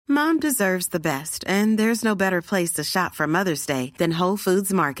Mom deserves the best, and there's no better place to shop for Mother's Day than Whole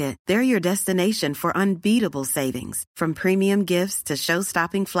Foods Market. They're your destination for unbeatable savings, from premium gifts to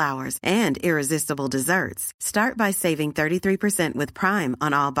show-stopping flowers and irresistible desserts. Start by saving 33% with Prime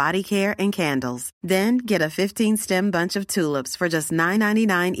on all body care and candles. Then get a 15-stem bunch of tulips for just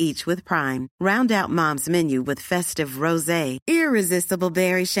 $9.99 each with Prime. Round out Mom's menu with festive rosé, irresistible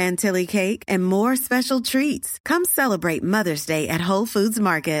berry chantilly cake, and more special treats. Come celebrate Mother's Day at Whole Foods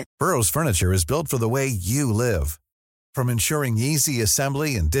Market. Burrow's furniture is built for the way you live. From ensuring easy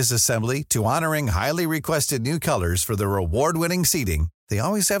assembly and disassembly to honoring highly requested new colors for their award-winning seating, they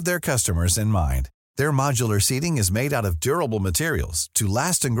always have their customers in mind. Their modular seating is made out of durable materials to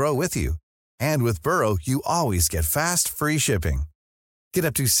last and grow with you. And with Burrow, you always get fast, free shipping. Get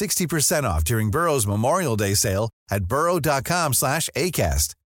up to 60% off during Burrow's Memorial Day sale at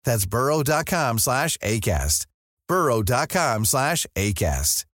burrow.com/ACAST. That's burrow.com/ACAST.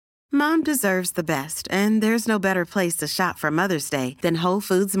 burrow.com/ACAST. Mom deserves the best, and there's no better place to shop for Mother's Day than Whole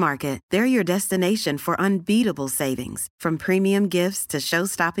Foods Market. They're your destination for unbeatable savings, from premium gifts to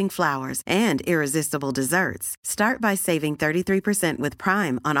show-stopping flowers and irresistible desserts. Start by saving 33% with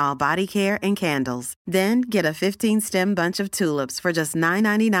Prime on all body care and candles. Then get a 15-stem bunch of tulips for just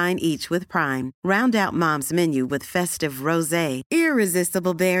 $9.99 each with Prime. Round out Mom's menu with festive rosé,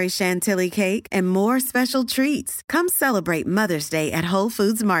 irresistible berry chantilly cake, and more special treats. Come celebrate Mother's Day at Whole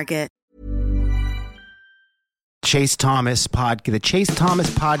Foods Market. The Chase Thomas podcast.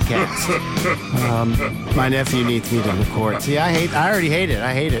 My nephew needs me to record. See, I already hate it.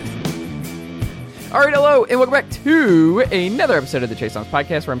 I hate it. All right, hello, and welcome back to another episode of the Chase Thomas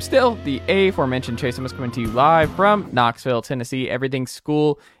podcast, where I'm still the aforementioned Chase Thomas, coming to you live from Knoxville, Tennessee. Everything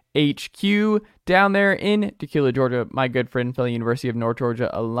School HQ down there in Tequila, Georgia. My good friend from the University of North Georgia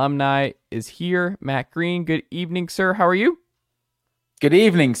alumni is here. Matt Green, good evening, sir. How are you? Good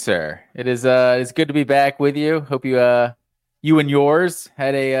evening, sir. It's good to be back with you. Hope you and yours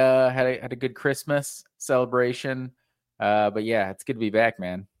had a good Christmas celebration. But yeah, it's good to be back,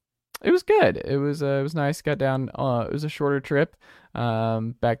 man. It was good. It was nice. Got down. It was a shorter trip.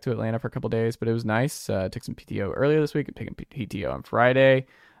 Back to Atlanta for a couple days, but it was nice. Took some PTO earlier this week. I'm taking PTO on Friday.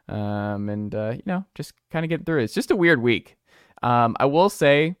 Just kind of get through it. It's just a weird week. I will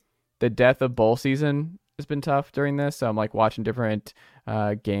say the death of bowl season has been tough during this. So I'm like watching different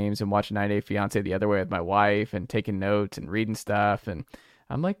games and watching 90 Day Fiance the other way with my wife and taking notes and reading stuff. And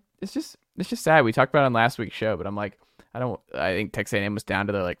I'm like, it's just sad. We talked about it on last week's show, but I'm like, I think Texas A&M was down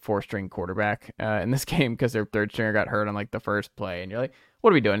to their like 4-string quarterback in this game because their third stringer got hurt on like the first play. And you're like, what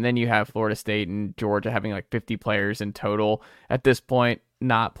are we doing? And then you have Florida State and Georgia having like 50 players in total at this point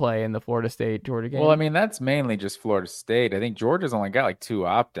not play in the Florida State Georgia game. Well, I mean, that's mainly just Florida State. I think Georgia's only got like 2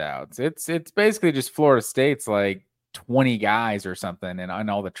 opt-outs. It's basically just Florida State's like 20 guys or something, and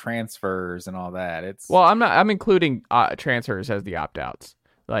all the transfers and all that. I'm including transfers as the opt-outs,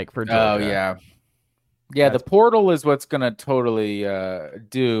 like for Georgia. Oh yeah. The portal is what's gonna totally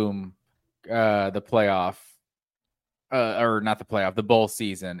doom the playoff. Or not the playoff, the bowl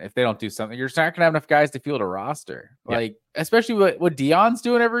season. If they don't do something, you're just not gonna have enough guys to field a roster. Yeah. Like, especially what Deion's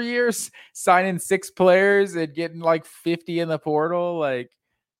doing every year, signing 6 players and getting like 50 in the portal. Like,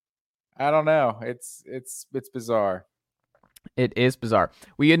 I don't know. It's bizarre. It is bizarre.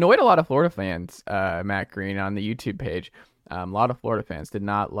 We annoyed a lot of Florida fans, Matt Green, on the YouTube page. A lot of Florida fans did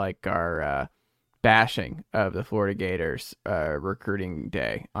not like our bashing of the Florida Gators recruiting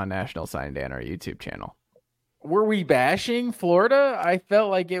day on National Signing Day on our YouTube channel. Were we bashing Florida? I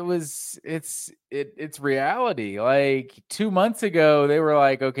felt like it's reality. Like 2 months ago, they were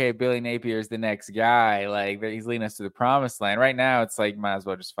like, okay, Billy Napier's the next guy. Like, he's leading us to the promised land. Right now, it's like, might as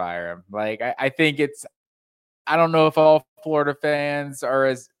well just fire him. Like, I think I don't know if all Florida fans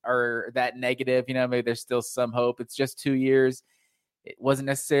are that negative. You know, maybe there's still some hope. It's just 2 years. It wasn't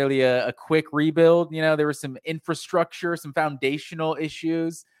necessarily a quick rebuild. You know, there was some infrastructure, some foundational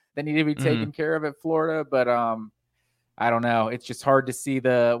issues that need to be taken care of at Florida, but I don't know. It's just hard to see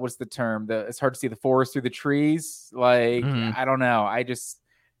what's the term? It's hard to see the forest through the trees. Like, I don't know. I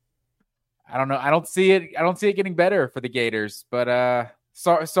don't know. I don't see it getting better for the Gators, but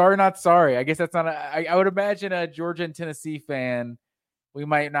sorry, not sorry. I guess that's not. I would imagine a Georgia and Tennessee fan, we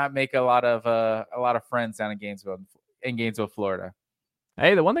might not make a lot of friends down in Gainesville, Florida.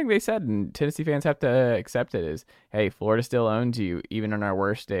 Hey, the one thing they said, and Tennessee fans have to accept it, is, hey, Florida still owns you, even on our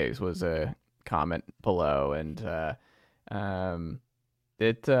worst days, was a comment below. And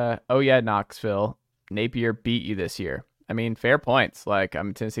Knoxville, Napier beat you this year. I mean, fair points. Like, I'm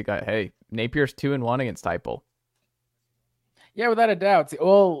a Tennessee guy. Hey, Napier's 2-1 against Heupel. Yeah, without a doubt.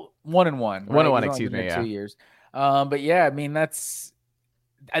 Well, 1-1. Right? 1-1, excuse me. Yeah. 2 years. But yeah, I mean,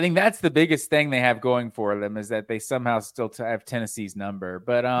 I think that's the biggest thing they have going for them is that they somehow still have Tennessee's number.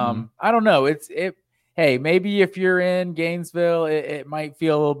 But I don't know. Hey, maybe if you're in Gainesville, it might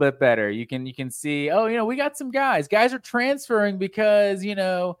feel a little bit better. You can see, oh, we got some guys. Guys are transferring because,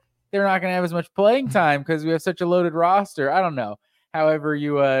 they're not going to have as much playing time because we have such a loaded roster. I don't know. However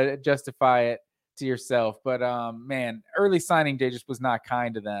you justify it to yourself. But, man, early signing day just was not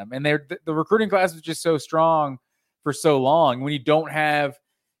kind to them. And the recruiting class was just so strong for so long. When you don't have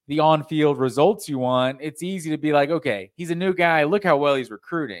the on-field results you want, it's easy to be like, okay, he's a new guy. Look how well he's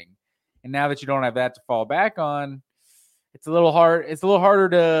recruiting. And now that you don't have that to fall back on, it's a little hard. It's a little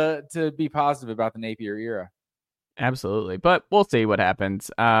harder to be positive about the Napier era. Absolutely. But we'll see what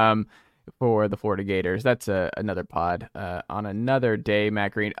happens for the Florida Gators. That's another pod on another day,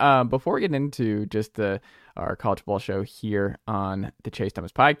 Matt Green. Before we get into just our college football show here on the Chase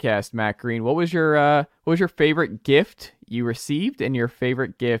Thomas podcast, Matt Green, what was your favorite gift you received and your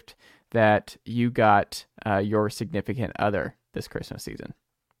favorite gift that you got your significant other this Christmas season?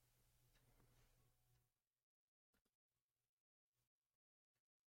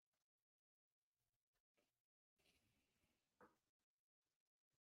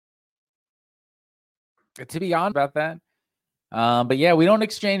 To be honest about that. But yeah, we don't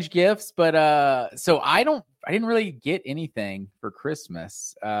exchange gifts, but so I didn't really get anything for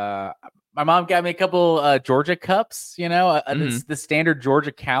Christmas. My mom got me a couple Georgia cups, the standard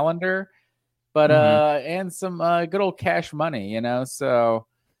Georgia calendar, but and some good old cash money, so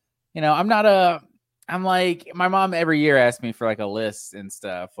I'm like, my mom every year asks me for like a list and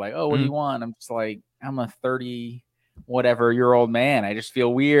stuff, like, oh, what do you want? I'm just like, I'm a 30 whatever year old man. I just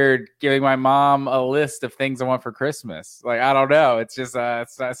feel weird giving my mom a list of things I want for Christmas. Like, I don't know. It's just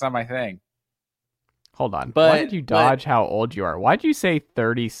it's not my thing. Hold on. Why did you dodge how old you are? Why did you say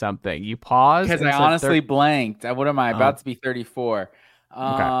 30 something? You paused because I honestly blanked. What am I about to be 34?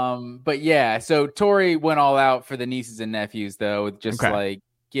 Okay. But yeah, so Tori went all out for the nieces and nephews though, with just like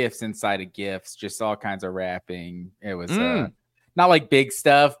gifts inside of gifts, just all kinds of wrapping. It was not like big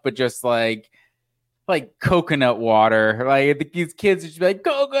stuff, but just like coconut water. Like these kids would just be like,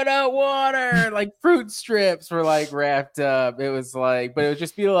 coconut water, like fruit strips were like wrapped up. It was like, but it would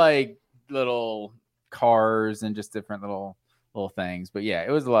just be like little cars and just different little things. But yeah,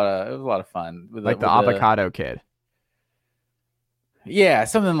 it was a lot of fun. Like the avocado kid. Yeah,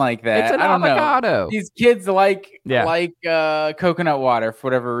 something like that. It's an I don't avocado. know. These kids like coconut water for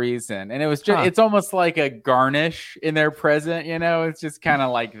whatever reason, and it was just it's almost like a garnish in their present. It's just kind of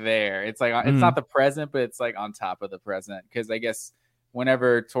like there. It's like it's not the present, but it's like on top of the present. Because I guess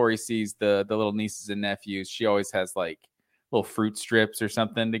whenever Tori sees the little nieces and nephews, she always has like little fruit strips or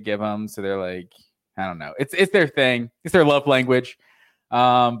something to give them. So they're like, I don't know. It's their thing. It's their love language.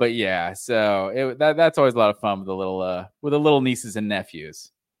 But yeah, so that's always a lot of fun with the little nieces and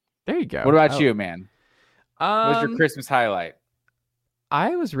nephews. There you go. What about you, man? What was your Christmas highlight?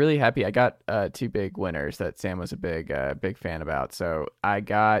 I was really happy. I got two big winners that Sam was a big fan about. So I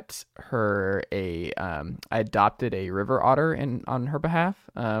got her I adopted a river otter on her behalf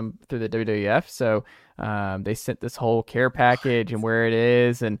through the WWF. So they sent this whole care package and where it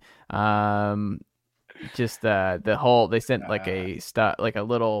is, and just the whole, they sent like a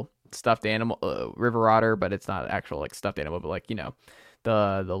little stuffed animal river otter, but it's not actual like stuffed animal, but like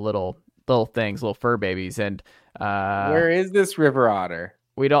the little things, little fur babies. And where is this river otter?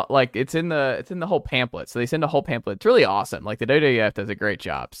 We don't like it's in the whole pamphlet. So they send a whole pamphlet. It's really awesome. Like the WWF does a great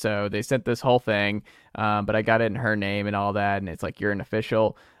job. So they sent this whole thing, but I got it in her name and all that, and it's like you're an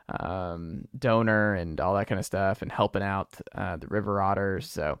official donor and all that kind of stuff, and helping out the river otters.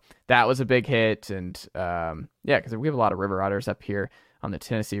 So that was a big hit. And because we have a lot of river otters up here on the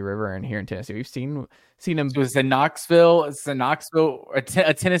Tennessee River, and here in Tennessee we've seen them. So is Knoxville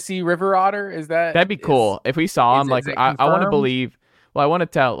a Tennessee river otter? Is that'd be cool if we saw them. Like I want to believe. Well, I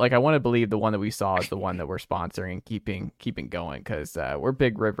want to believe the one that we saw is the one that we're sponsoring and keeping going, because we're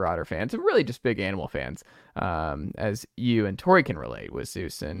big river otter fans and really just big animal fans, as you and Tori can relate with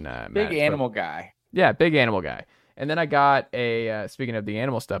Zeus and big animal guy. Yeah, big animal guy. And then I got speaking of the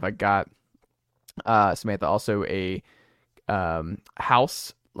animal stuff, I got Samantha also a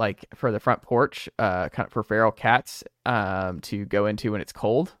house like for the front porch, kind of for feral cats to go into when it's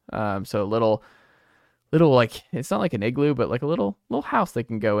cold. So a little like, it's not like an igloo, but like a little house they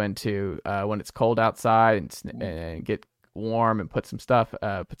can go into when it's cold outside and get warm, and put some stuff,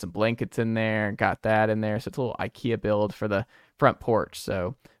 put some blankets in there, and got that in there. So it's a little IKEA build for the front porch.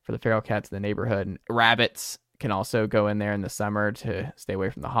 So for the feral cats in the neighborhood, and rabbits can also go in there in the summer to stay away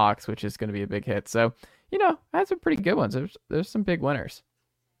from the hawks, which is going to be a big hit. So, I had some pretty good ones. There's some big winners.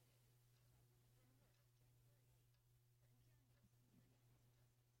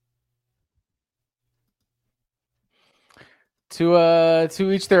 To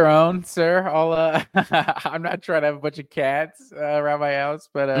each their own, sir. I'm not trying to have a bunch of cats around my house,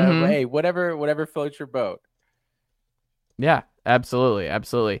 but hey, whatever floats your boat. Yeah, absolutely.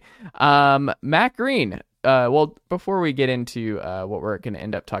 Matt Green. Well, before we get into what we're going to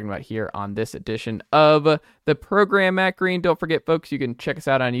end up talking about here on this edition of the program, Matt Green, don't forget, folks, you can check us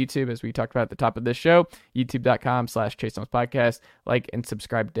out on YouTube, as we talked about at the top of this show, youtube.com/Chase Thomas Podcast. Like and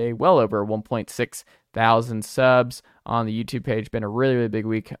subscribe today. Well over 1.6 thousand subs on the YouTube page. Been a really big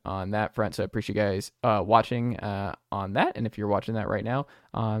week on that front, so I appreciate you guys watching on that. And if you're watching that right now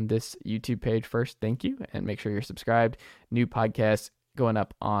on this YouTube page, first, thank you, and make sure you're subscribed. New podcasts going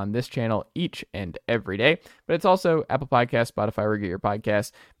up on this channel each and every day, but it's also Apple Podcasts, Spotify, where you get your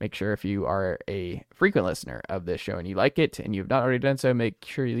podcasts. Make sure, if you are a frequent listener of this show and you like it and you've not already done so, make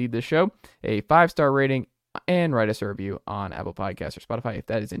sure you leave this show a 5-star rating and write us a review on Apple Podcasts or Spotify if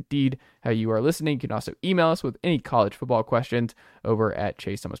that is indeed how you are listening. You can also email us with any college football questions over at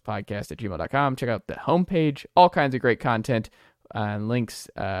chasethomaspodcast@gmail.com. Check out the homepage, all kinds of great content and links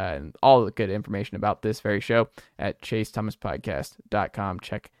and all the good information about this very show at chasethomaspodcast.com.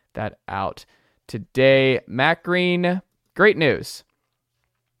 Check that out. Today, Matt Green, great news,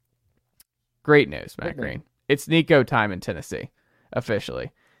 Matt Green. It's Nico time in Tennessee,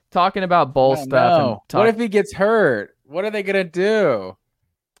 officially. Talking about bowl stuff. What if he gets hurt? What are they going to do?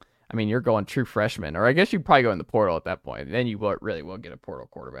 I mean, you're going true freshman, or I guess you'd probably go in the portal at that point. Then you really will get a portal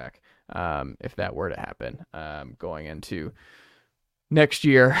quarterback if that were to happen going into next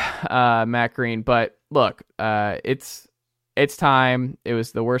year, Matt Green. But look, it's time. It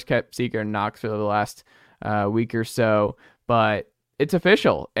was the worst kept secret in Knoxville the last week or so, but it's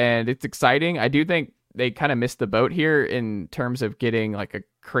official and it's exciting. I do think they kind of missed the boat here in terms of getting like a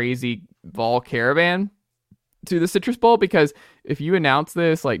crazy Vol caravan to the Citrus Bowl, because if you announce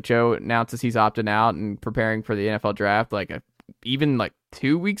this, like Joe announces he's opting out and preparing for the NFL draft, even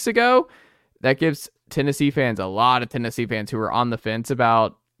 2 weeks ago, that gives Tennessee fans, a lot of Tennessee fans who are on the fence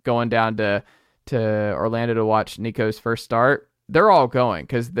about going down to Orlando to watch Nico's first start, they're all going,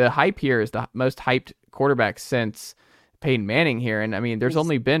 because the hype here is the most hyped quarterback since Peyton Manning here. And I mean, there's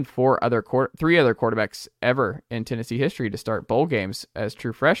only been three other quarterbacks ever in Tennessee history to start bowl games as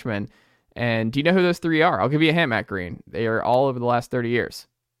true freshmen. And do you know who those three are? I'll give you a hint, Matt Green. They are all over the last 30 years.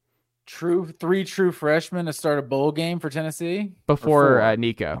 Three true freshmen to start a bowl game for Tennessee? Before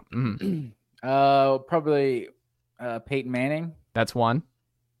Nico. Mm-hmm. Probably Peyton Manning. That's one.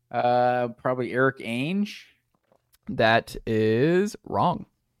 Probably Eric Ainge. That is wrong.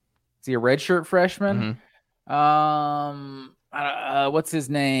 Is he a redshirt freshman? Mm-hmm. What's his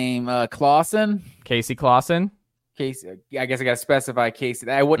name? Clausen? Casey Clausen. Casey. I guess I got to specify Casey.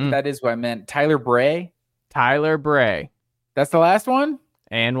 That is what I meant. Tyler Bray. That's the last one?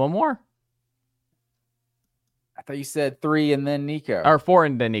 And one more. I thought you said 3 and then Nico. Or 4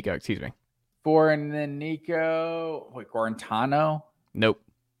 and then Nico, excuse me. 4 and then Nico. Wait, Guarantano? Nope.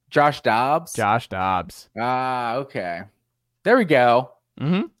 Josh Dobbs? Ah, okay. There we go.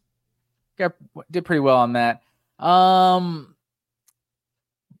 Mm-hmm. Did pretty well on that.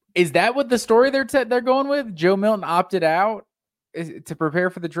 Is that what the story they're going with? Joe Milton opted out to prepare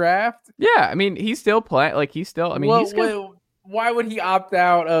for the draft? Yeah, I mean, he's still playing. Why would he opt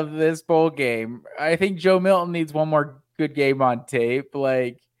out of this bowl game? I think Joe Milton needs one more good game on tape.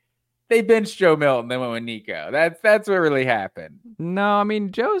 They benched Joe Milton, then went with Nico. That's what really happened. No, I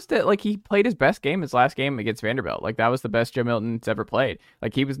mean, Joe's he played his best game his last game against Vanderbilt. That was the best Joe Milton's ever played.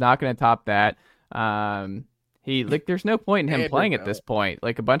 He was not going to top that. There's no point in him playing at this point.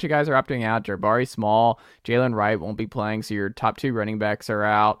 A bunch of guys are opting out. Jabari Small, Jalen Wright won't be playing, so your top 2 running backs are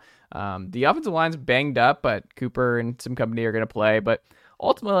out. The offensive line's banged up, but Cooper and some company are going to play. But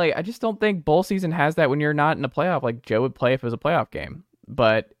ultimately, I just don't think bowl season has that when you're not in a playoff like Joe would play if it was a playoff game.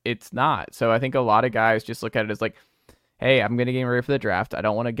 But it's not. So I think a lot of guys just look at it as hey, I'm going to get ready for the draft. I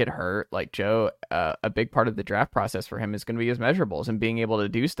don't want to get hurt. Joe, a big part of the draft process for him is going to be his measurables and being able to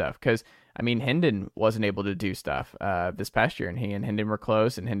do stuff. Because, I mean, Hendon wasn't able to do stuff this past year, and he and Hendon were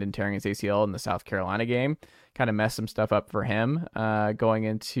close, and Hendon tearing his ACL in the South Carolina game kind of messed some stuff up for him going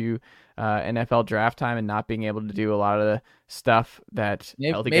into NFL draft time and not being able to do a lot of the stuff that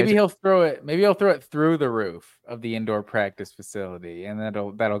maybe he'll throw it through the roof of the indoor practice facility, and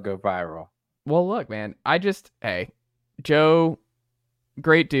that'll go viral. Well, look, man, Joe,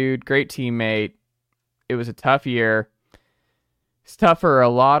 great dude, great teammate. It was a tough year. It's tough for a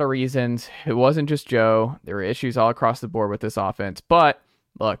lot of reasons. It wasn't just Joe. There were issues all across the board with this offense. But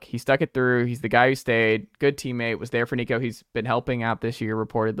look, he stuck it through. He's the guy who stayed. Good teammate. Was there for Nico. He's been helping out this year,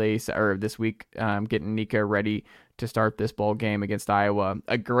 reportedly, or this week, getting Nico ready to start this bowl game against Iowa.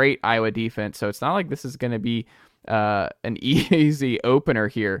 A great Iowa defense. So it's not like this is going to be an easy opener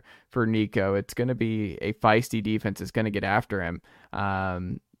here for Nico. It's going to be a feisty defense that's going to get after him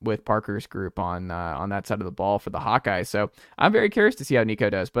with Parker's group on that side of the ball for the Hawkeyes. So I'm very curious to see how Nico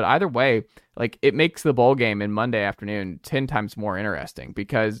does. But either way, like, it makes the bowl game in Monday afternoon 10 times more interesting,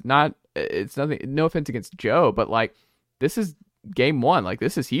 because it's nothing, no offense against Joe, but like, this is game one. Like,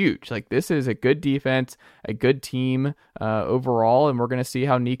 this is huge. Like, this is a good defense, a good team overall, and we're going to see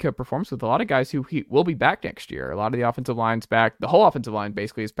how Nico performs with a lot of guys who will be back next year. A lot of the offensive line's back. The whole offensive line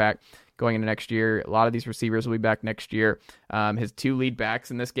basically is back going into next year. A lot of these receivers will be back next year. His two lead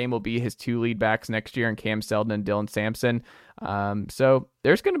backs in this game will be his two lead backs next year, and Cam Seldon and Dylan Sampson. So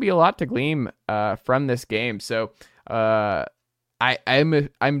there's going to be a lot to glean from this game. So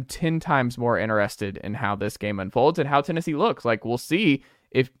I'm 10 times more interested in how this game unfolds and how Tennessee looks. Like, we'll see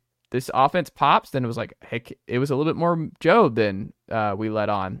if this offense pops. Then it was like, heck, it was a little bit more Joe than we let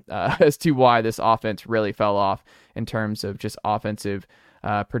on as to why this offense really fell off in terms of just offensive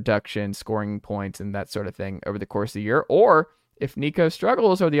production, scoring points, and that sort of thing over the course of the year. Or if Nico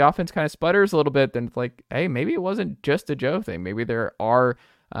struggles or the offense kind of sputters a little bit, then it's like, hey, maybe it wasn't just a Joe thing. Maybe there are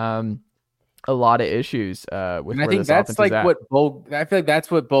a lot of issues with. And I think that's like what I feel like that's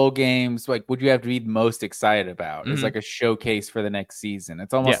what bowl games, like, would you have to be most excited about? It's like a showcase for the next season.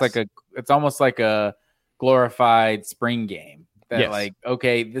 It's almost like a glorified spring game that like,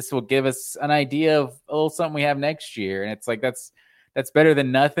 okay, this will give us an idea of a little something we have next year. And it's like, that's better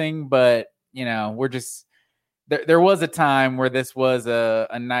than nothing. But, you know, we're just, there was a time where this was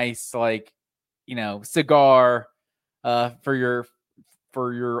a nice, like, you know, cigar for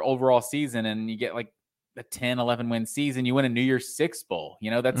your overall season, and you get like a 10-11 win season, you win a New Year's Six bowl,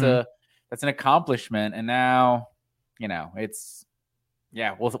 you know, that's an accomplishment. And now, you know,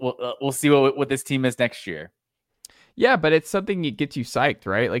 we'll see what this team is next year. Yeah, but it's something that gets you psyched,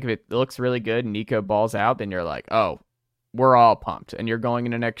 right? Like, if it looks really good and Nico balls out, then you're like, oh, we're all pumped. And you're going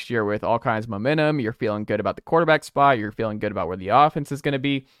into next year with all kinds of momentum. You're feeling good about the quarterback spot. You're feeling good about where the offense is going to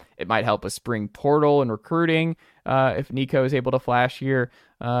be. It might help a spring portal and recruiting if Nico is able to flash here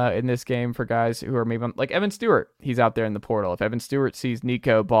in this game for guys who are maybe like Evan Stewart. He's out there in the portal. If Evan Stewart sees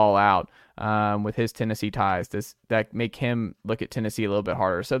Nico ball out with his Tennessee ties, that make him look at Tennessee a little bit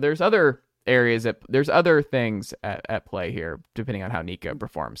harder. So there's other areas there's other things at play here depending on how Nico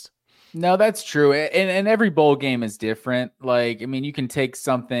performs. No, that's true. And every bowl game is different. Like, I mean, you can take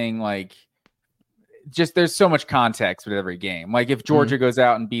something like, just there's so much context with every game. Like, if Georgia goes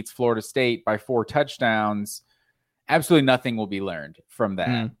out and beats Florida State by 4 touchdowns, absolutely nothing will be learned from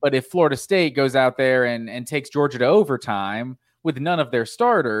that. But if Florida State goes out there and takes Georgia to overtime with none of their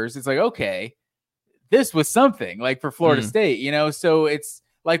starters, it's like, okay, this was something, like, for Florida State, you know? So it's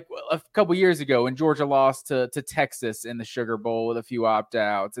like a couple years ago when Georgia lost to Texas in the Sugar Bowl with a few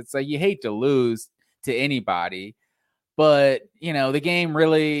opt-outs. It's like, you hate to lose to anybody, but, you know, the game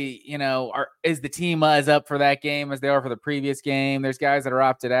really, you know, is the team as up for that game as they are for the previous game? There's guys that are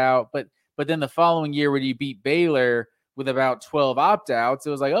opted out, but then the following year when you beat Baylor with about 12 opt-outs,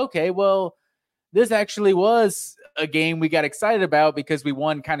 it was like, okay, well, this actually was a game we got excited about because we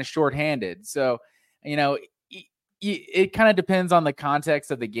won kind of shorthanded. So, you know, it kind of depends on the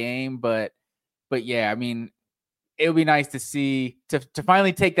context of the game, but yeah, I mean, it would be nice to see to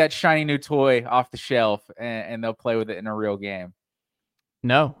finally take that shiny new toy off the shelf and they'll play with it in a real game.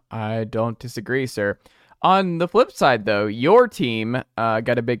 No, I don't disagree, sir. On the flip side, though, your team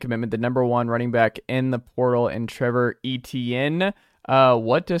got a big commitment, the number 1 running back in the portal, and Trevor Etienne.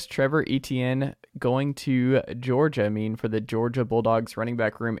 What does Trevor Etienne going to Georgia mean for the Georgia Bulldogs running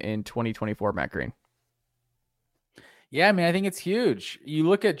back room in 2024, Matt Green? Yeah, I mean, I think it's huge. You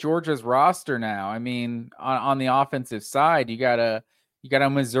look at Georgia's roster now. I mean, on the offensive side, you got a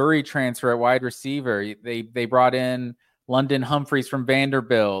Missouri transfer at wide receiver. They brought in London Humphreys from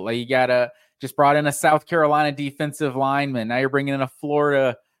Vanderbilt. Like, you just brought in a South Carolina defensive lineman. Now you're bringing in a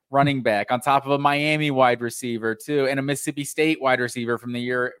Florida running back on top of a Miami wide receiver too, and a Mississippi State wide receiver from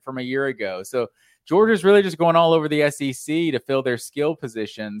a year ago. So Georgia's really just going all over the SEC to fill their skill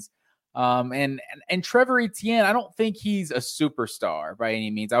positions. And Trevor Etienne, I don't think he's a superstar by any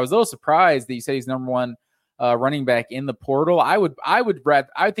means. I was a little surprised that you said he's number 1 running back in the portal. I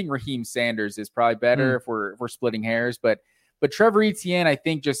think Raheem Sanders is probably better if we're splitting hairs, but Trevor Etienne, I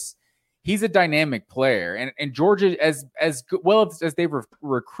think he's a dynamic player, and Georgia, as well as they've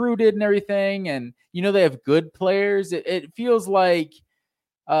recruited and everything, and you know, they have good players. It feels like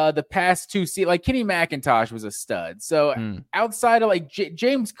the past 2 seasons, like Kenny McIntosh was a stud. So outside of like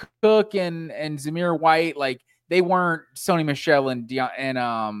James Cook and Zamir White, like, they weren't Sony Michel and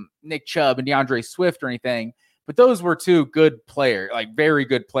Nick Chubb and DeAndre Swift or anything, but those were 2 good players, like very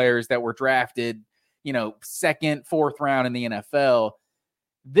good players that were drafted, second, fourth round in the NFL.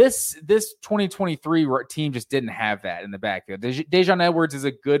 This 2023 team just didn't have that in the backfield. Dejon Edwards is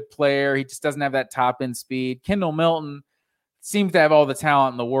a good player. He just doesn't have that top end speed. Kendall Milton seems to have all the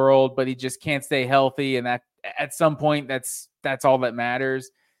talent in the world, but he just can't stay healthy. And that at some point, that's all that matters.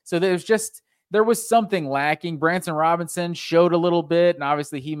 So there was something lacking. Branson Robinson showed a little bit, and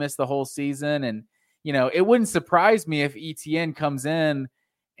obviously he missed the whole season. And, it wouldn't surprise me if ETN comes in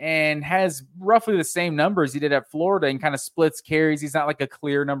and has roughly the same numbers he did at Florida and kind of splits carries. He's not like a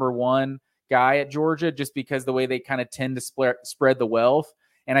clear number one guy at Georgia just because the way they kind of tend to spread the wealth.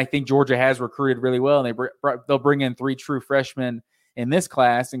 And I think Georgia has recruited really well, and they'll bring in 3 true freshmen in this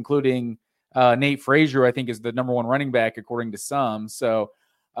class, including Nate Frazier, I think is the number one running back according to some. So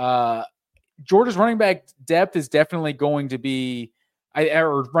Georgia's running back depth is definitely going to be,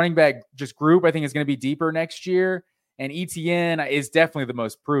 or running back just group, I think is going to be deeper next year. And ETN is definitely the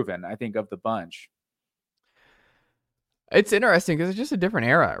most proven, I think, of the bunch. It's interesting because it's just a different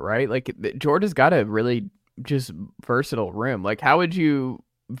era, right? Like Georgia's got a really just versatile room. Like how would you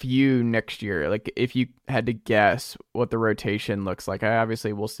view next year? Like if you had to guess what the rotation looks like, I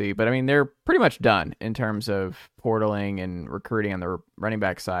obviously we'll see, but I mean, they're pretty much done in terms of portaling and recruiting on the running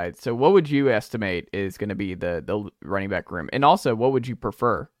back side. So what would you estimate is going to be the running back room? And also what would you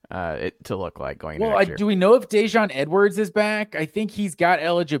prefer it to look like going into next year? Do we know if Dejon Edwards is back? I think he's got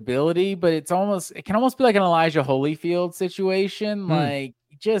eligibility, but it can almost be like an Elijah Holyfield situation. Like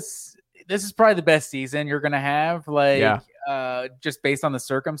this is probably the best season you're going to have, just based on the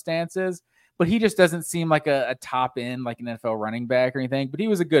circumstances. But he just doesn't seem like a top end, like an NFL running back or anything. But he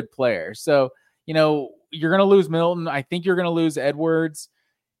was a good player. So, you're going to lose Milton. I think you're going to lose Edwards.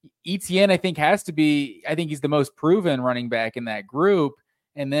 ETN, I think he's the most proven running back in that group.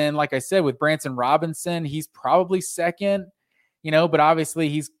 And then, like I said, with Branson Robinson, he's probably second, but obviously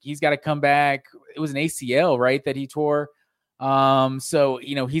he's got to come back. It was an ACL, right, that he tore. So,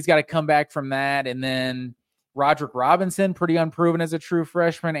 he's got to come back from that. And then Roderick Robinson, pretty unproven as a true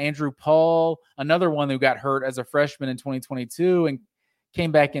freshman. Andrew Paul, another one who got hurt as a freshman in 2022 and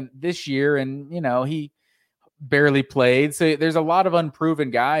came back in this year. And, he barely played. So there's a lot of unproven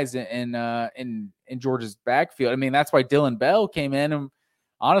guys in Georgia's backfield. I mean, that's why Dylan Bell came in and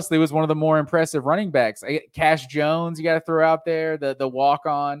honestly was one of the more impressive running backs. Cash Jones, you got to throw out there, the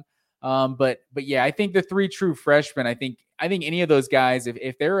walk-on. But yeah, I think the 3 true freshmen, I think any of those guys,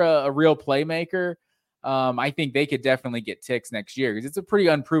 if they're a real playmaker, I think they could definitely get ticks next year because it's a pretty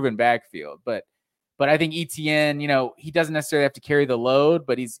unproven backfield. But I think ETN, he doesn't necessarily have to carry the load,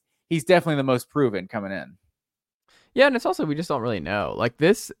 but he's definitely the most proven coming in. Yeah, and it's also, we just don't really know. Like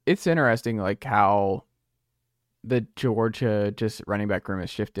this, it's interesting, like how the Georgia just running back room has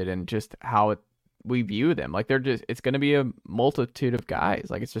shifted and just how we view them. Like it's going to be a multitude of guys.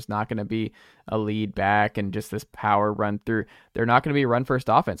 Like it's just not going to be a lead back and just this power run through. They're not going to be a run first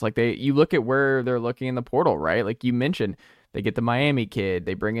offense. Like you look at where they're looking in the portal, right? Like you mentioned, they get the Miami kid.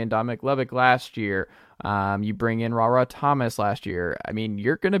 They bring in Dominic Levick last year. You bring in Ra Thomas last year. I mean,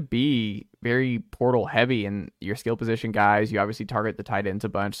 you're going to be very portal heavy in your skill position guys. You obviously target the tight ends a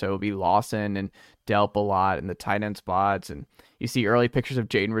bunch, so it'll be Lawson and Delp a lot in the tight end spots. And you see early pictures of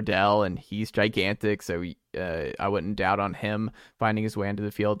Jaden Riddell, and he's gigantic, so I wouldn't doubt on him finding his way into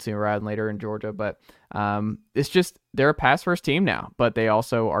the field sooner rather than later in Georgia. But it's just they're a pass-first team now, but they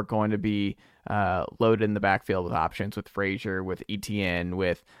also are going to be loaded in the backfield with options with Frazier, with ETN,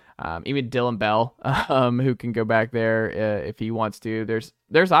 with even Dylan Bell, who can go back there if he wants to.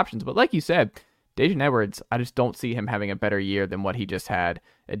 There's options, but like you said, Dejon Edwards, I just don't see him having a better year than what he just had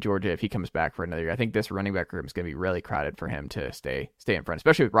at Georgia if he comes back for another year. I think this running back room is going to be really crowded for him to stay in front,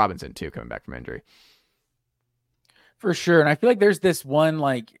 especially with Robinson too coming back from injury. For sure, and I feel like there's this one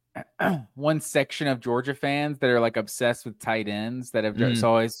section of Georgia fans that are like obsessed with tight ends that have just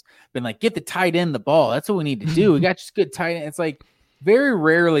always been like, get the tight end the ball. That's what we need to do. We got just good tight end. It's like very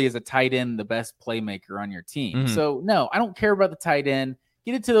rarely is a tight end the best playmaker on your team. So no, I don't care about the tight end.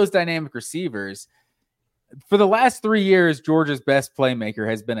 Get it to those dynamic receivers. For the last 3 years, Georgia's best playmaker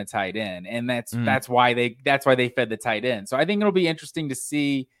has been a tight end, and that's why they fed the tight end. So I think it'll be interesting to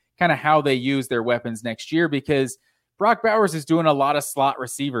see kind of how they use their weapons next year because Brock Bowers is doing a lot of slot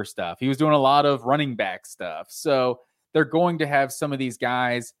receiver stuff. He was doing a lot of running back stuff. So they're going to have some of these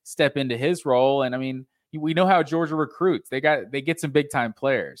guys step into his role. And I mean, we know how Georgia recruits. They get some big time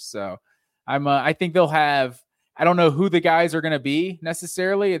players. So I think they'll have, I don't know who the guys are going to be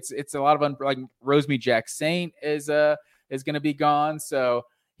necessarily. It's a lot of like Rosemy Jack Saint is going to be gone. So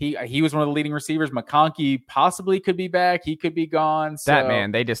he was one of the leading receivers. McConkey possibly could be back. He could be gone. So that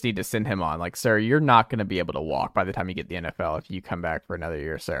man, they just need to send him on. Like, sir, you're not going to be able to walk by the time you get the NFL if you come back for another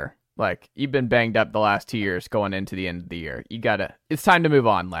year, sir. Like, you've been banged up the last 2 years going into the end of the year. It's time to move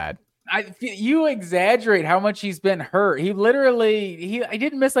on, lad. You exaggerate how much he's been hurt. He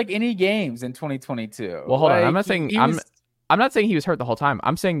didn't miss like any games in 2022. Well, hold on. I'm not saying he was hurt the whole time.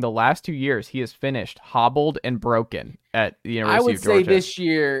 I'm saying the last 2 years he has finished hobbled and broken at the University of Georgia. I would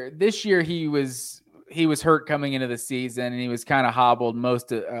say this year he was hurt coming into the season, and he was kind of hobbled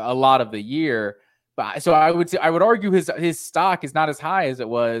a lot of the year. But so I would argue his stock is not as high as it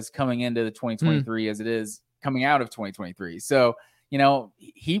was coming into the 2023 as it is coming out of 2023. So,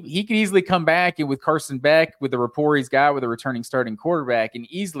 he could easily come back, and with Carson Beck, with the rapport he's got with a returning starting quarterback, and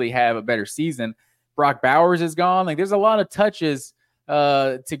easily have a better season. Brock Bowers is gone. Like, there's a lot of touches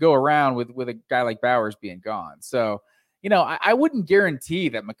to go around with a guy like Bowers being gone. So, I wouldn't guarantee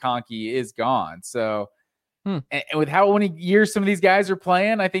that McConkey is gone. So, and with how many years some of these guys are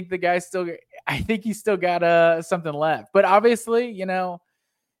playing, I think he's still got something left. But obviously,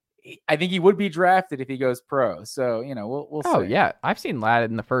 I think he would be drafted if he goes pro. So, we'll see. Oh, yeah. I've seen Ladd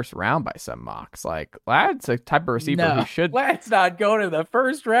in the first round by some mocks. Like, Ladd's a type of receiver who should... Ladd's not going in the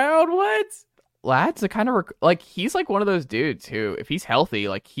first round. What? Ladd's a kind of... he's like one of those dudes who, if he's healthy,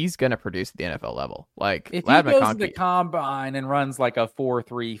 like, he's going to produce at the NFL level. Like, if Ladd he goes McConkey, to the combine and runs like a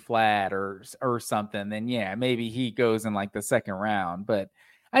 4.3 flat or something, then yeah, maybe he goes in like the second round. But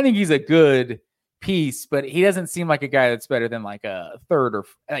I think he's a good piece, but he doesn't seem like a guy that's better than like a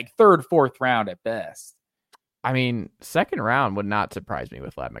third, fourth round at best. I mean, second round would not surprise me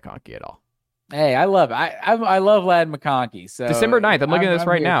with Ladd McConkey at all. Hey, I love it. I love Ladd McConkey. So December 9th, I'm looking at this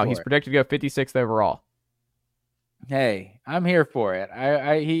right now. He's predicted to go 56th overall. Hey, I'm here for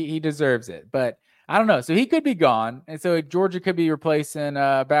it. He deserves it, but I don't know. So he could be gone, and so Georgia could be replacing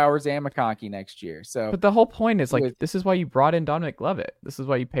Bowers and McConkey next year. So, but the whole point is like, this is why you brought in Dominic Lovett. This is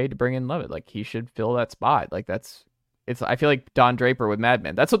why you paid to bring in Lovett. Like, he should fill that spot. Like, I feel like Don Draper with Mad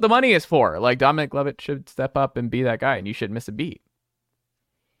Men. That's what the money is for. Like, Dominic Lovett should step up and be that guy, and you shouldn't miss a beat.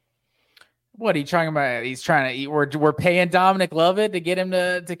 What are you talking about? He's trying to eat. We're paying Dominic Lovett to get him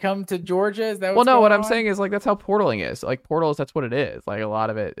to come to Georgia. Is that what I'm saying is, like, that's how portaling is. Like, portals, that's what it is. Like, a lot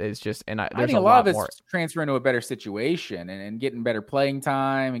of it is just, I think a lot of it's transferring to a better situation and getting better playing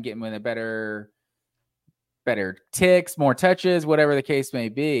time and getting with a better ticks, more touches, whatever the case may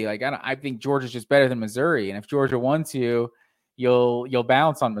be. Like, I think Georgia's just better than Missouri, and if Georgia wants you'll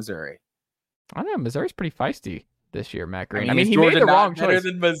bounce on Missouri. I don't know. Missouri's pretty feisty this year, Matt Green. I mean, he Georgia made the wrong better choice.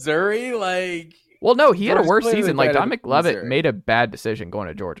 Than Missouri, like. Well, no, he had a worse season. Like, Dominic Dominic Lovett made a bad decision going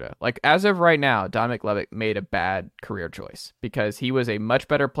to Georgia. Like, as of right now, Dominic Lovett made a bad career choice because he was a much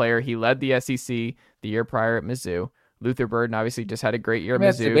better player. He led the SEC the year prior at Mizzou. Luther Burden obviously just had a great year at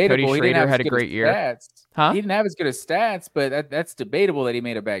Mizzou. Cody Schrader had a great year. He didn't have as good as stats, but that's debatable that he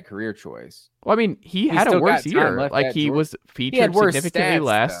made a bad career choice. Well, I mean, he had a worse year. Like, he was featured significantly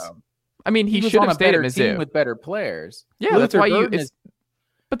less. Though. I mean, he should have stayed at Mizzou. Team with better players. Yeah, that's why you.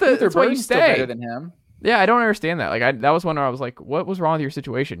 That's why you stay. Better than him. Yeah, I don't understand that. Like, that was one where I was like, what was wrong with your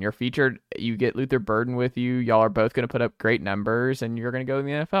situation? You're featured. You get Luther Burden with you. Y'all are both going to put up great numbers, and you're going to go in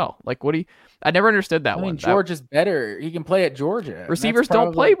the NFL. Like, what do you? I never understood that one. I mean, Georgia's better. He can play at Georgia. Receivers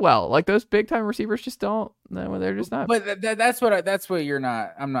don't play well. Like, those big time receivers just don't. No, they're just not. But that's what you're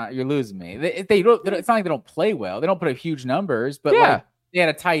not. I'm not. You're losing me. They don't. It's not like they don't play well. They don't put up huge numbers. But yeah. Like, they had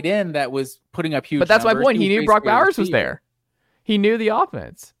a tight end that was putting up huge numbers. But that's my point. He knew Brock Bowers was there. He knew the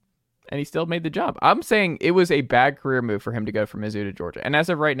offense, and he still made the jump. I'm saying it was a bad career move for him to go from Mizzou to Georgia. And as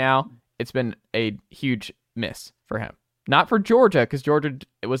of right now, it's been a huge miss for him. Not for Georgia, because Georgia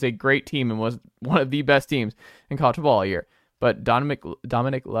was a great team and was one of the best teams in college football all year. But Dominic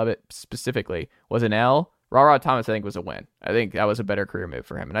Lovett specifically was an L. Ra Thomas, I think, was a win. I think that was a better career move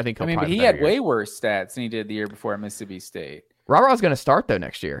for him. And I think but he had way worse stats than he did the year before at Mississippi State. Ra-Ra's going to start, though,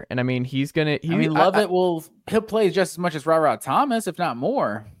 next year. And, I mean, Lovett he'll play just as much as Ra Thomas, if not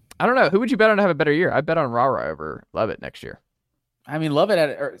more. I don't know. Who would you bet on to have a better year? I bet on Ra over Lovett next year. I mean, Lovett had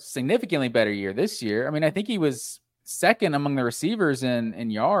a significantly better year this year. I mean, I think he was second among the receivers in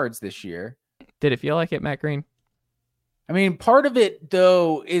yards this year. Did it feel like it, Matt Green? I mean, part of it,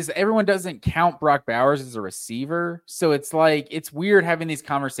 though, is everyone doesn't count Brock Bowers as a receiver. So it's like, it's weird having these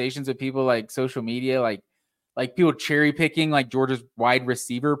conversations with people like social media, like people cherry picking like Georgia's wide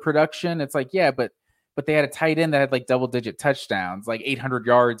receiver production. It's like, yeah, but they had a tight end that had like double-digit touchdowns, like 800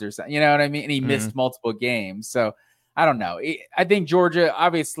 yards or something. You know what I mean? And he missed multiple games. So I don't know. I think Georgia,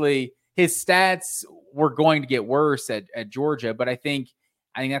 obviously, his stats were going to get worse at Georgia, but I think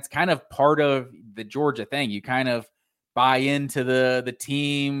that's kind of part of the Georgia thing. You kind of buy into the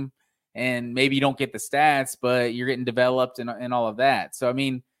team, and maybe you don't get the stats, but you're getting developed and all of that. So I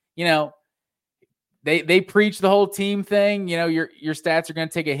mean, they preach the whole team thing. You know, your stats are going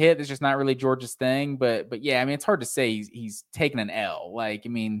to take a hit. It's just not really Georgia's thing. But yeah, I mean, it's hard to say he's taking an L. Like, I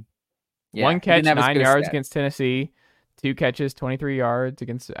mean, yeah, one catch, 9 yards against Tennessee, 2 catches, 23 yards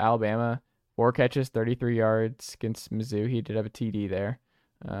against Alabama, 4 catches, 33 yards against Mizzou. He did have a TD there.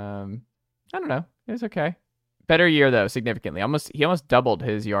 I don't know. It was okay. Better year though, significantly. He almost doubled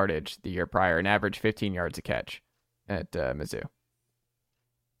his yardage the year prior, an average 15 yards a catch at Mizzou.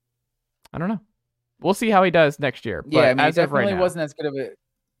 I don't know. We'll see how he does next year. But yeah, I mean, as it of right definitely now, wasn't as good of a.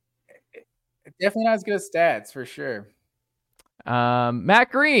 Definitely not as good as stats for sure.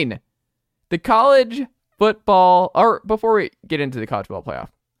 Matt Green, the college football, or before we get into the college football playoff,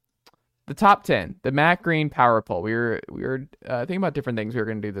 the top 10, the Matt Green Power Poll. We were thinking about different things we were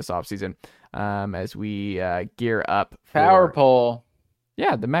going to do this offseason as we gear up. Power Poll.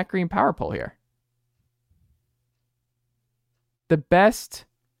 Yeah, the Matt Green Power Poll here. The best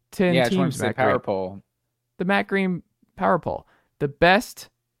 10 teams, Matt Power Green. Poll. The Matt Green Power Poll. The best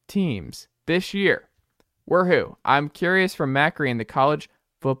teams this year were who? I'm curious from Matt Green, the college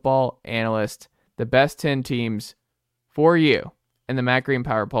football analyst, the best 10 teams for you in the Matt Green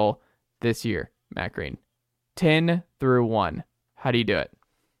Power Poll this year. Matt Green, 10 through 1. How do you do it?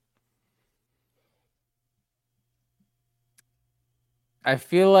 I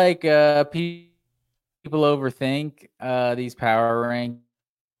feel like people overthink these power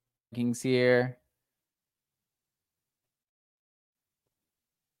rankings here.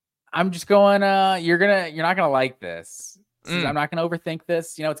 I'm just going. You're not gonna like this. I'm not gonna overthink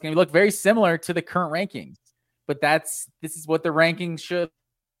this. You know, it's gonna look very similar to the current rankings, but this is what the rankings should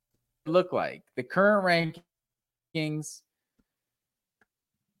look like. The current rankings.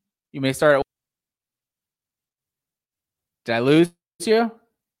 You may start. Did I lose you?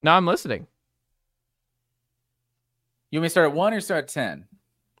 No, I'm listening. You may start at 1 or start at 10?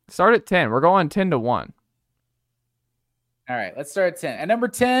 Start at 10. We're going 10 to 1. All right, let's start at 10. At number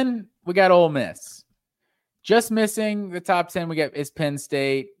 10, we got Ole Miss. Just missing the top 10 we get is Penn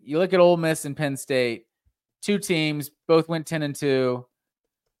State. You look at Ole Miss and Penn State, 2 teams, both went 10-2.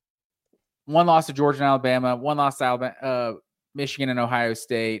 1 loss to Georgia and Alabama, 1 loss to Alabama, Michigan and Ohio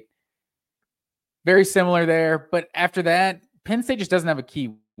State. Very similar there, but after that, Penn State just doesn't have a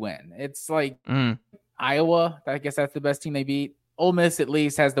key win. It's like Iowa. I guess that's the best team they beat. Ole Miss at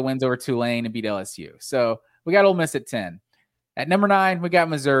least has the wins over Tulane and beat LSU. So we got Ole Miss at 10. At number 9, we got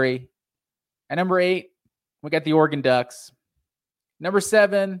Missouri. At number 8, we got the Oregon Ducks. Number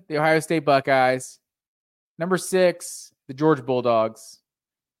 7, the Ohio State Buckeyes. Number 6, the Georgia Bulldogs.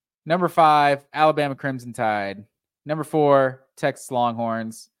 Number 5, Alabama Crimson Tide. Number 4, Texas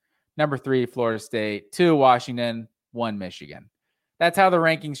Longhorns. Number 3, Florida State. 2, Washington. 1, Michigan. That's how the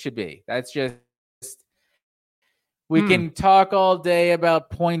rankings should be. That's just, we can talk all day about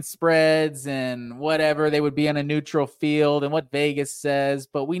point spreads and whatever they would be on a neutral field and what Vegas says,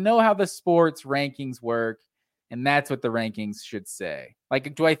 but we know how the sports rankings work, and that's what the rankings should say.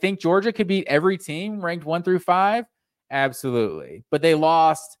 Like, do I think Georgia could beat every team ranked 1 through 5? Absolutely. But they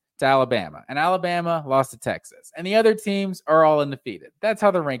lost to Alabama, and Alabama lost to Texas, and the other teams are all undefeated. That's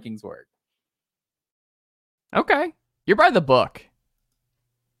how the rankings work. Okay. You're by the book.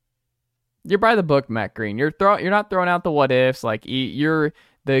 You're by the book, Matt Green. You're not throwing out the what ifs. Like, the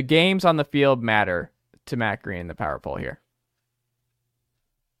games on the field matter to Matt Green in the Power Poll here.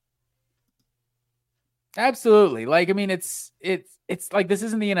 Absolutely. Like, I mean, it's like, this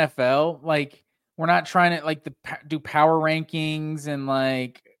isn't the NFL. Like, we're not trying to like do power rankings and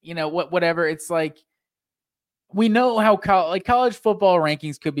like, you know, whatever. It's like, we know how college football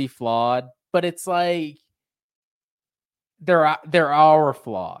rankings could be flawed, but it's like there are our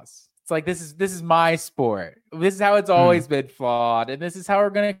flaws. It's like, this is my sport. This is how it's always been flawed, and this is how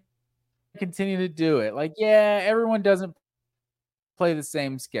we're gonna continue to do it. Like, yeah, everyone doesn't play the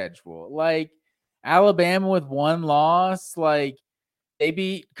same schedule. Like, Alabama with 1 loss, like,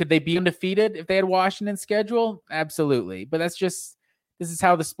 could they be undefeated if they had Washington's schedule? Absolutely. But this is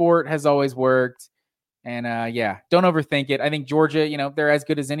how the sport has always worked. And yeah, don't overthink it. I think Georgia, you know, they're as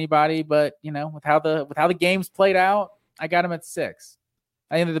good as anybody, but you know, with how the games played out, I got them at 6.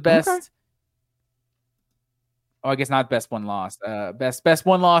 I think they're the best. Okay. Oh, I guess not best 1 loss. Best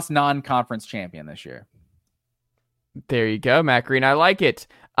 1 loss non-conference champion this year. There you go, Matt Green. I like it.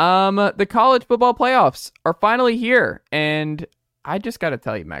 The college football playoffs are finally here, and I just got to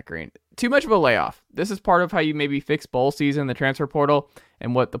tell you, Matt Green, too much of a layoff. This is part of how you maybe fix bowl season, the transfer portal,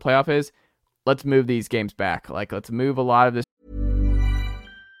 and what the playoff is. Let's move these games back. Like, let's move a lot of this.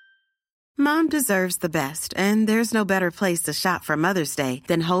 Mom deserves the best, and there's no better place to shop for Mother's Day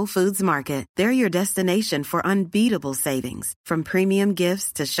than Whole Foods Market. They're your destination for unbeatable savings, from premium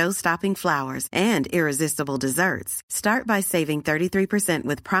gifts to show-stopping flowers and irresistible desserts. Start by saving 33%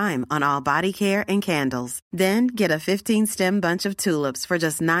 with Prime on all body care and candles. Then get a 15-stem bunch of tulips for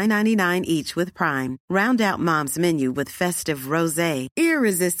just $9.99 each with Prime. Round out Mom's menu with festive rosé,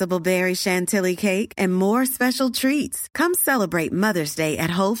 irresistible berry chantilly cake, and more special treats. Come celebrate Mother's Day at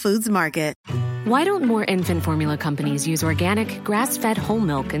Whole Foods Market. Why don't more infant formula companies use organic, grass-fed whole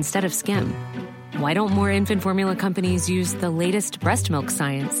milk instead of skim? Why don't more infant formula companies use the latest breast milk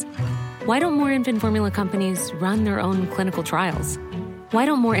science? Why don't more infant formula companies run their own clinical trials? Why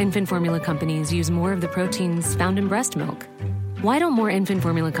don't more infant formula companies use more of the proteins found in breast milk? Why don't more infant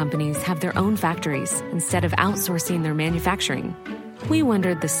formula companies have their own factories instead of outsourcing their manufacturing? We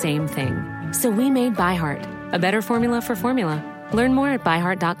wondered the same thing. So we made ByHeart, a better formula for formula. Learn more at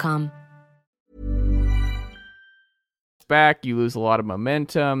byheart.com. Back, you lose a lot of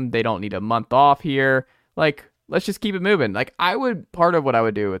momentum. They don't need a month off here. Like, let's just keep it moving. Like, part of what I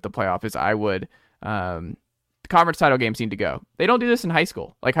would do with the playoff is the conference title games need to go. They don't do this in high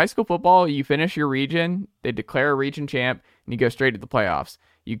school. Like, high school football, you finish your region, they declare a region champ, and you go straight to the playoffs.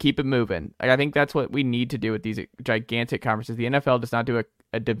 You keep it moving. Like, I think that's what we need to do with these gigantic conferences. The NFL does not do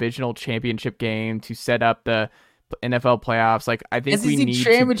a divisional championship game to set up the NFL playoffs. Like, I think we need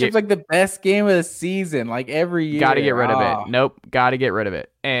championship's like the best game of the season, like every year. Got to get rid of it. Nope, got to get rid of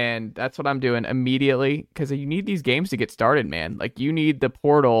it. And that's what I'm doing immediately, because you need these games to get started, man. Like, you need the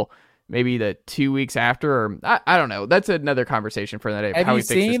portal maybe the 2 weeks after, or I don't know. That's another conversation for that day. Have you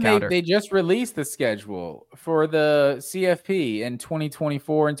seen they just released the schedule for the CFP in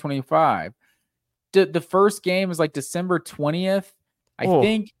 2024 and 25? The first game is like December 20th. I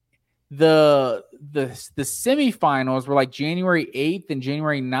think the semifinals were like January 8th and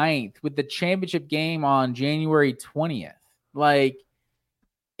January 9th, with the championship game on January 20th. Like,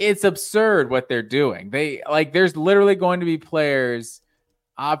 it's absurd what they're doing. There's literally going to be players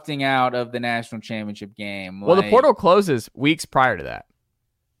opting out of the national championship game. Well, the portal closes weeks prior to that.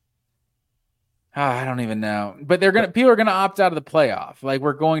 I don't even know, but people are gonna opt out of the playoff. Like,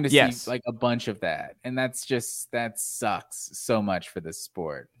 we're going to see like a bunch of that, and that sucks so much for this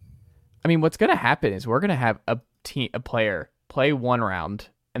sport. I mean, what's going to happen is we're going to have a player play one round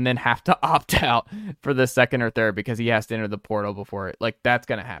and then have to opt out for the second or third because he has to enter the portal before it. Like, that's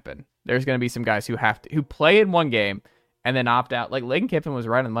going to happen. There's going to be some guys who play in one game and then opt out. Like, Lane Kiffin was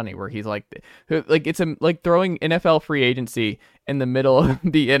right on the money, where he's like it's like throwing NFL free agency in the middle of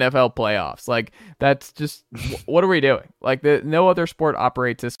the NFL playoffs. Like, that's just, what are we doing? Like, no other sport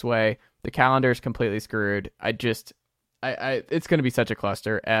operates this way. The calendar is completely screwed. It's going to be such a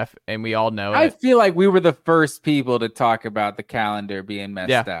cluster F, and we all know it. I feel like we were the first people to talk about the calendar being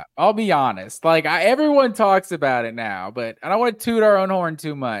messed up. I'll be honest. Like, everyone talks about it now, but I don't want to toot our own horn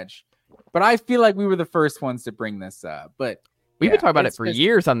too much. But I feel like we were the first ones to bring this up. But we've been talking about it for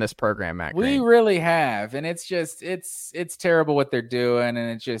years on this program, Matt. We really have, and it's just it's terrible what they're doing,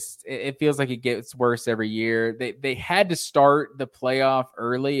 and it feels like it gets worse every year. They had to start the playoff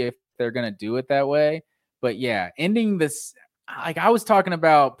early if they're going to do it that way. But yeah, ending this, like, I was talking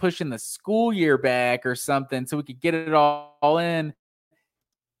about pushing the school year back or something so we could get it all in.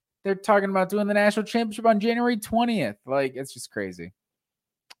 They're talking about doing the national championship on January 20th. Like, it's just crazy.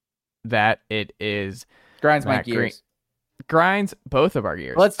 That it is. Grinds my gears. Grinds both of our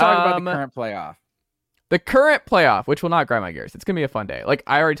gears. Let's talk about the current playoff. The current playoff, which will not grind my gears. It's going to be a fun day. Like,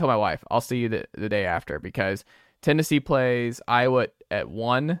 I already told my wife, I'll see you the day after, because Tennessee plays Iowa at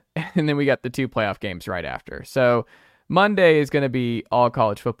 1, and then we got the 2 playoff games right after. So Monday is going to be all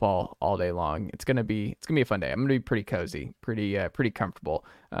college football all day long. It's going to be a fun day. I'm going to be pretty cozy, pretty comfortable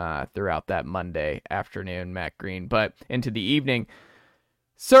throughout that Monday afternoon, Matt Green. But into the evening,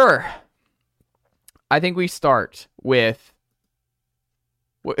 sir, I think we start with,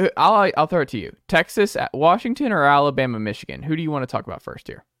 I'll throw it to you. Texas at Washington or Alabama, Michigan? Who do you want to talk about first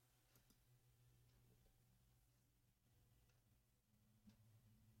here?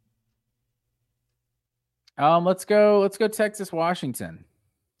 Let's go Texas, Washington.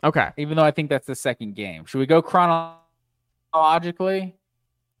 Okay. Even though I think that's the second game. Should we go chronologically?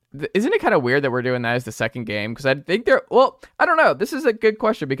 Isn't it kind of weird that we're doing that as the second game? Because I think I don't know. This is a good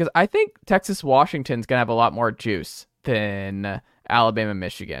question, because I think Texas, Washington's going to have a lot more juice than Alabama,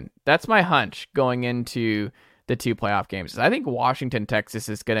 Michigan. That's my hunch going into the 2 playoff games. I think Washington, Texas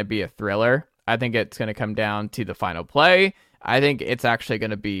is going to be a thriller. I think it's going to come down to the final play. I think it's actually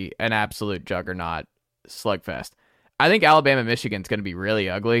going to be an absolute juggernaut slugfest. I think Alabama, Michigan's going to be really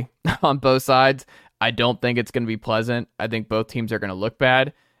ugly on both sides. I don't think it's going to be pleasant. I think both teams are going to look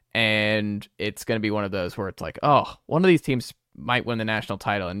bad. And it's going to be one of those where it's like, oh, one of these teams might win the national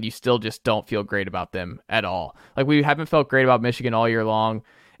title, and you still just don't feel great about them at all. Like, we haven't felt great about Michigan all year long,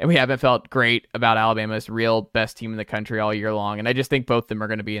 and we haven't felt great about Alabama's real best team in the country all year long. And I just think both of them are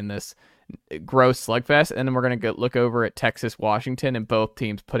going to be in this gross slugfest. And then we're going to look over at Texas, Washington, and both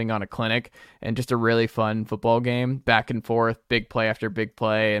teams putting on a clinic and just a really fun football game, back and forth, big play after big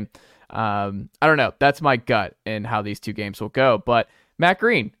play. And I don't know. That's my gut in how these two games will go. But Matt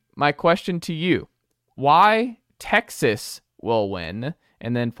Green, my question to you, why Texas will win,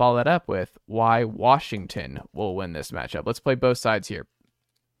 and then follow that up with why Washington will win this matchup. Let's play both sides here.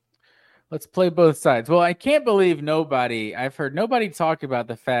 Let's play both sides. Well, I can't believe I've heard nobody talk about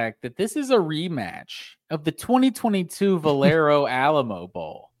the fact that this is a rematch of the 2022 Valero Alamo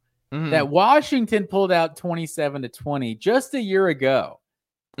Bowl that Washington pulled out 27-20 just a year ago.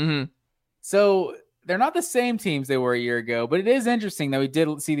 So they're not the same teams they were a year ago, but it is interesting that we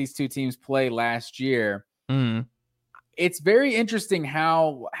did see these two teams play last year. It's very interesting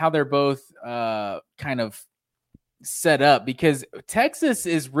how they're both kind of set up, because Texas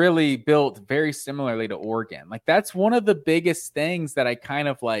is really built very similarly to Oregon. Like, that's one of the biggest things that I kind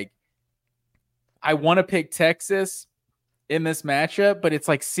of like. I want to pick Texas in this matchup, but it's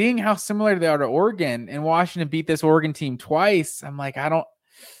like seeing how similar they are to Oregon, and Washington beat this Oregon team twice. I'm like, I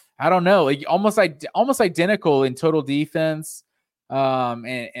don't know, like almost identical in total defense.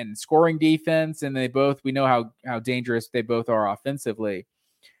 And scoring defense, and we know how dangerous they both are offensively.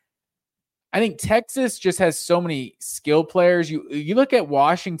 I think Texas just has so many skill players. You look at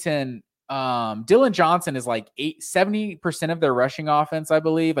Washington, Dylan Johnson is like 70% of their rushing offense, I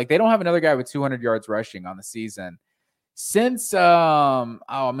believe. Like, they don't have another guy with 200 yards rushing on the season. Since I'm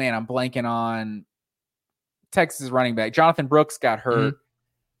blanking on Texas running back. Jonathan Brooks got hurt.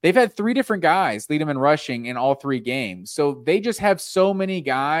 They've had 3 different guys lead them in rushing in all 3 games. So they just have so many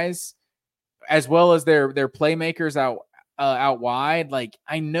guys, as well as their playmakers out wide. Like,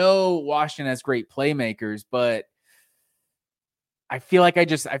 I know Washington has great playmakers, but I feel like I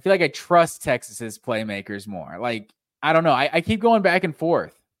trust Texas's playmakers more. Like, I don't know. I keep going back and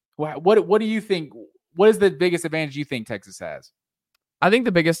forth. What do you think? What is the biggest advantage you think Texas has? I think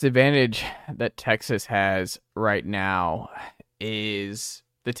the biggest advantage that Texas has right now is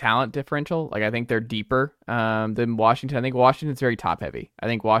the talent differential. Like, I think they're deeper than Washington. I think Washington's very top heavy. I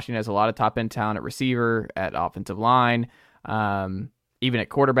think Washington has a lot of top end talent at receiver, at offensive line, even at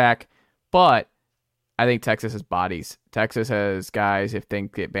quarterback. But I think Texas has bodies. Texas has guys, if things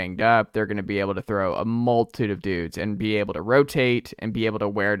get banged up, they're going to be able to throw a multitude of dudes and be able to rotate and be able to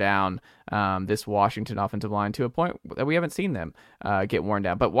wear down this Washington offensive line to a point that we haven't seen them get worn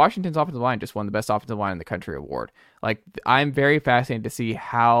down. But Washington's offensive line just won the best offensive line in the country award. Like, I'm very fascinated to see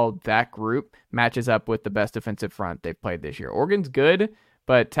how that group matches up with the best defensive front they've played this year. Oregon's good,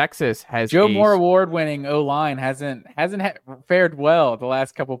 but Texas has Joe Moore award-winning O-line hasn't fared well the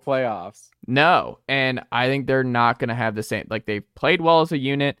last couple playoffs. No, and I think they're not going to have the same. Like, they've played well as a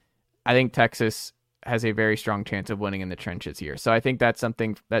unit. I think Texas has a very strong chance of winning in the trenches here. So I think that's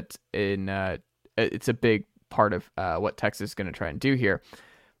something that's it's a big part of what Texas is going to try and do here.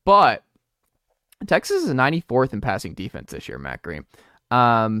 But Texas is 94th in passing defense this year, Matt Green.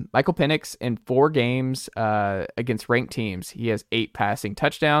 Michael Penix in 4 games against ranked teams, he has 8 passing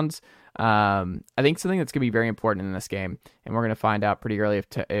touchdowns. I think something that's going to be very important in this game, and we're going to find out pretty early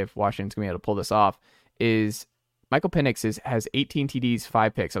if Washington's going to be able to pull this off, is Michael Penix has 18 TDs,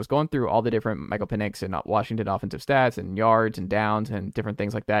 5 picks. I was going through all the different Michael Penix and Washington offensive stats and yards and downs and different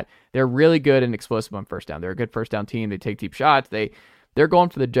things like that. They're really good and explosive on first down. They're a good first down team. They take deep shots. They're going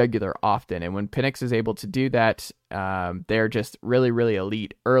for the jugular often, and when Penix is able to do that, they're just really, really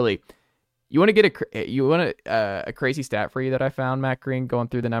elite early. You want to get a crazy stat for you that I found, Matt Green, going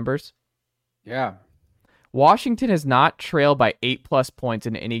through the numbers? Yeah. Washington has not trailed by 8+ points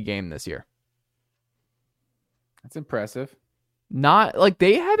in any game this year. That's impressive. Not like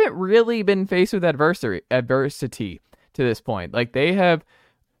they haven't really been faced with adversity to this point. Like, they have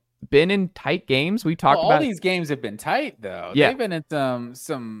been in tight games. We talked about all these games have been tight though. Yeah. They've been at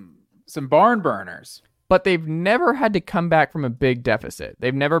some barn burners. But they've never had to come back from a big deficit.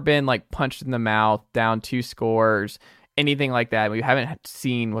 They've never been like punched in the mouth, down 2 scores, anything like that. We haven't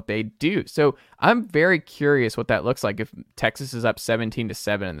seen what they do. So I'm very curious what that looks like if Texas is up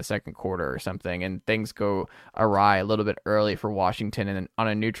 17-7 in the second quarter or something, and things go awry a little bit early for Washington and on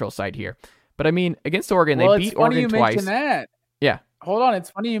a neutral site here. But I mean, against Oregon, they beat Oregon twice. Mention that. Yeah. Hold on. It's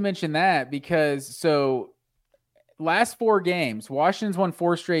funny you mentioned that, because last 4 games, Washington's won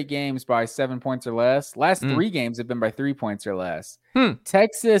 4 straight games by 7 points or less. Last 3 games have been by 3 points or less. In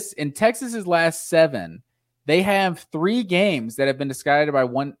Texas's last 7, They have 3 games that have been decided by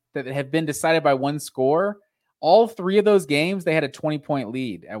one score. All 3 of those games, they had a 20-point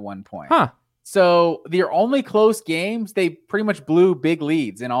lead at one point. Huh. So their only close games, they pretty much blew big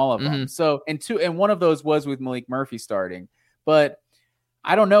leads in all of them. So, and one of those was with Malik Murphy starting. But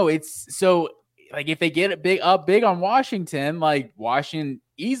I don't know. It's so like if they get up big on Washington, like Washington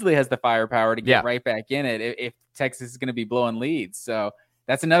easily has the firepower to get right back in it if Texas is going to be blowing leads. So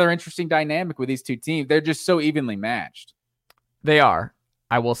that's another interesting dynamic with these two teams. They're just so evenly matched. They are.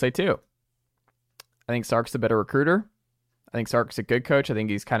 I will say too. I think Sark's a better recruiter. I think Sark's a good coach. I think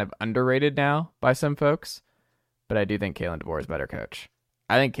he's kind of underrated now by some folks. But I do think Kalen DeBoer is a better coach.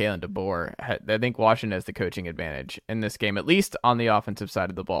 I think Kalen DeBoer, I think Washington has the coaching advantage in this game, at least on the offensive side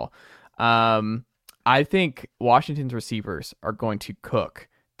of the ball. I think Washington's receivers are going to cook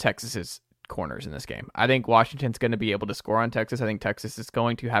Texas's corners in this game. I think Washington's going to be able to score on Texas. I think Texas is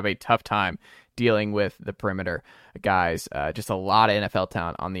going to have a tough time dealing with the perimeter guys. Just a lot of NFL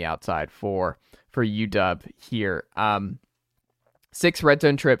talent on the outside for UW here. 6 red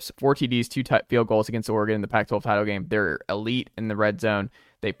zone trips, 4 TDs, 2 field goals against Oregon in the Pac-12 title game. They're elite in the red zone.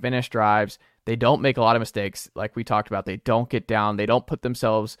 They finish drives. They don't make a lot of mistakes, like we talked about. They don't get down. They don't put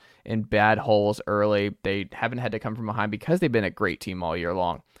themselves in bad holes early. They haven't had to come from behind because they've been a great team all year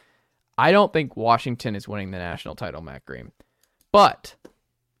long. I don't think Washington is winning the national title, Matt Green. But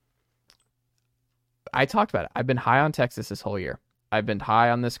I talked about it. I've been high on Texas this whole year. I've been high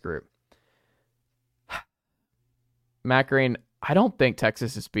on this group. Matt Green, I don't think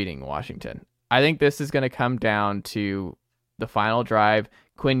Texas is beating Washington. I think this is going to come down to the final drive.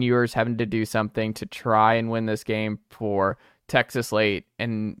 Quinn Ewers having to do something to try and win this game for Texas late,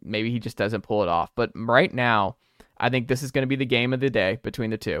 and maybe he just doesn't pull it off. But right now, I think this is going to be the game of the day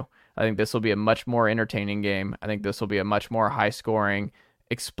between the two. I think this will be a much more entertaining game. I think this will be a much more high-scoring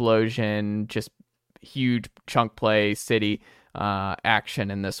explosion, just huge chunk play city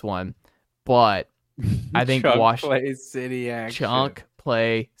action in this one. But I think Play City action. Chunk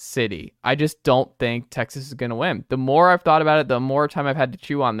Play City. I just don't think Texas is going to win. The more I've thought about it, the more time I've had to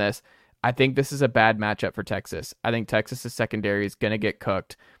chew on this. I think this is a bad matchup for Texas. I think Texas's secondary is going to get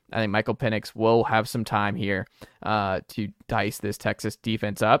cooked. I think Michael Penix will have some time here to dice this Texas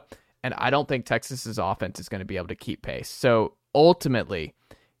defense up. And I don't think Texas's offense is going to be able to keep pace. So ultimately,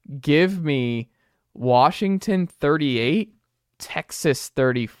 give me Washington 38, Texas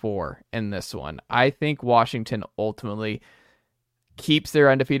 34 in this one. I think Washington ultimately keeps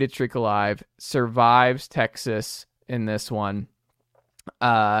their undefeated streak alive, survives Texas in this one,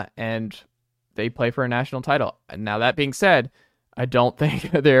 and they play for a national title. Now, that being said, I don't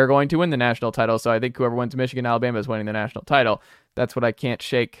think they're going to win the national title, so I think whoever wins Michigan, Alabama is winning the national title. That's what I can't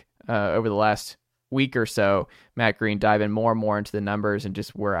shake over the last week or so. Matt Green diving more and more into the numbers and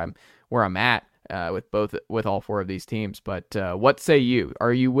just where I'm at with all 4 of these teams. But what say you?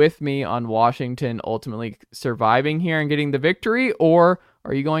 Are you with me on Washington ultimately surviving here and getting the victory, or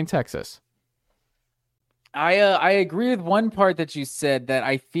are you going Texas? I agree with one part that you said, that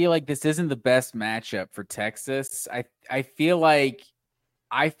I feel like this isn't the best matchup for Texas. I feel like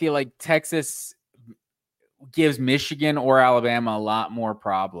Texas gives Michigan or Alabama a lot more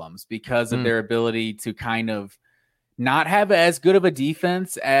problems because of their ability to kind of not have as good of a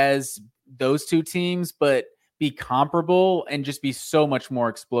defense as those two teams, but be comparable and just be so much more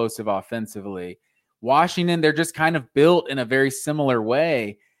explosive offensively. Washington, they're just kind of built in a very similar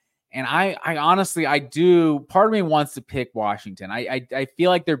way. And I honestly, part of me wants to pick Washington. I feel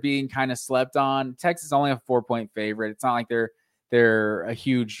like they're being kind of slept on. Texas is only a 4-point favorite. It's not like they're a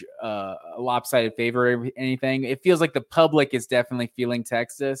huge lopsided favorite or anything. It feels like the public is definitely feeling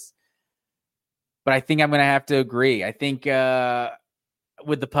Texas. But I think I'm going to have to agree. I think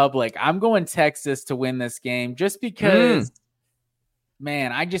with the public, I'm going Texas to win this game just because,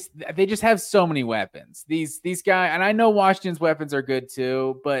 man, they just have so many weapons. These guys, and I know Washington's weapons are good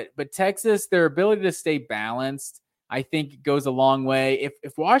too, but Texas, their ability to stay balanced, I think goes a long way.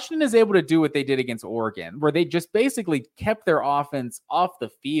 If Washington is able to do what they did against Oregon, where they just basically kept their offense off the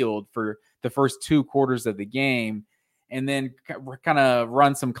field for the first 2 quarters of the game, and then kind of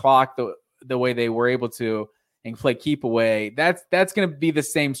run some clock the way they were able to and play keep away, that's going to be the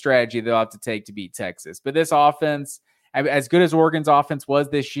same strategy they'll have to take to beat Texas. But this offense, as good as Oregon's offense was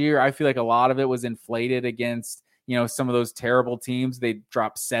this year, I feel like a lot of it was inflated against, some of those terrible teams they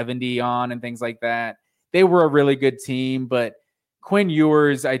dropped 70 on and things like that. They were a really good team, but Quinn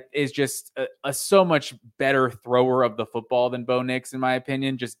Ewers is just a so much better thrower of the football than Bo Nix, in my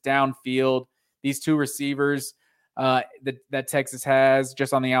opinion. Just downfield, these 2 receivers that Texas has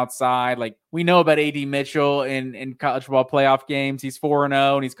just on the outside. Like, we know about A.D. Mitchell in college football playoff games. He's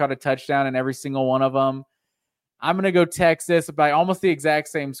 4-0, and he's caught a touchdown in every single one of them. I'm going to go Texas by almost the exact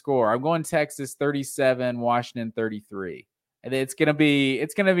same score. I'm going Texas 37, Washington 33. And it's going to be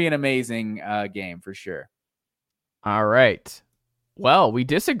an amazing game for sure. All right. Well, we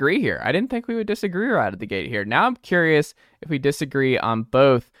disagree here. I didn't think we would disagree right out of the gate here. Now I'm curious if we disagree on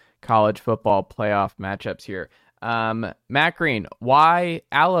both college football playoff matchups here. Matt Green, why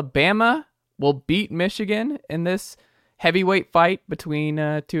Alabama will beat Michigan in this heavyweight fight between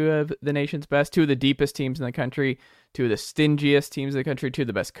two of the nation's best, two of the deepest teams in the country, two of the stingiest teams in the country, two of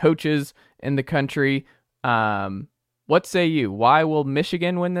the best coaches in the country. What say you? Why will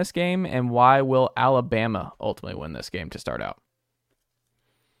Michigan win this game, and why will Alabama ultimately win this game to start out?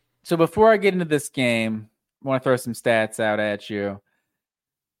 So before I get into this game, I want to throw some stats out at you.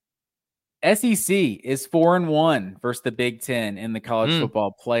 SEC is 4-1 versus the Big Ten in the college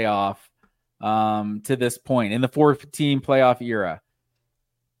football playoff to this point, in the 4-team playoff era.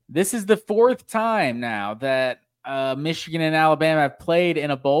 This is the fourth time now that Michigan and Alabama have played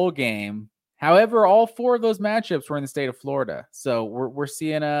in a bowl game. However, all four of those matchups were in the state of Florida. So we're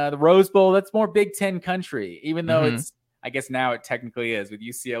seeing the Rose Bowl. That's more Big Ten country, even though it's, I guess now it technically is with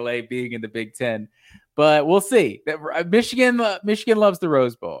UCLA being in the Big Ten. But we'll see. Michigan loves the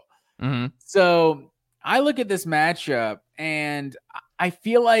Rose Bowl. So I look at this matchup and I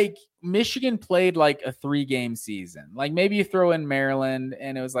feel like Michigan played like a 3-game season. Like maybe you throw in Maryland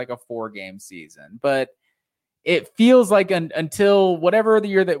and it was like a 4-game season. But it feels like until whatever the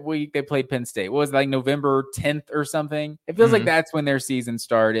year that they played Penn State, what was it, like November 10th or something? It feels like that's when their season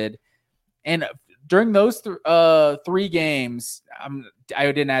started. And during those 3 games, I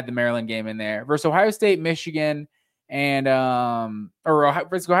didn't add the Maryland game in there, versus Ohio State, Michigan, and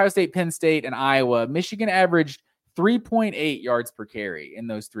versus Ohio State, Penn State, and Iowa. Michigan averaged 3.8 yards per carry in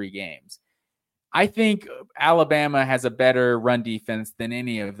those 3 games. I think Alabama has a better run defense than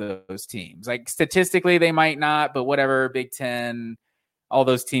any of those teams. Like statistically, they might not, but whatever, Big Ten, all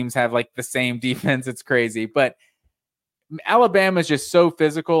those teams have like the same defense. It's crazy. But Alabama is just so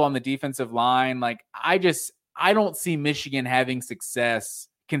physical on the defensive line. Like I don't see Michigan having success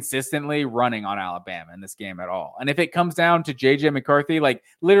consistently running on Alabama in this game at all. And if it comes down to JJ McCarthy, like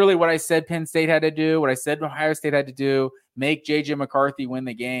literally what I said Penn State had to do, what I said Ohio State had to do, make JJ McCarthy win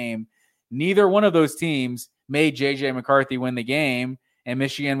the game. Neither one of those teams made JJ McCarthy win the game, and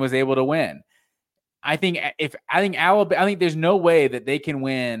Michigan was able to win. I think there's no way that they can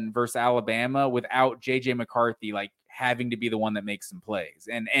win versus Alabama without JJ McCarthy like having to be the one that makes some plays.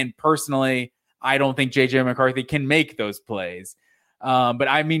 And personally, I don't think JJ McCarthy can make those plays. But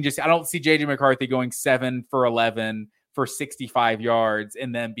I mean, I don't see JJ McCarthy going 7 for 11 for 65 yards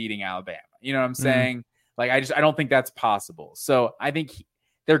and then beating Alabama. You know what I'm saying? Like, I don't think that's possible. So I think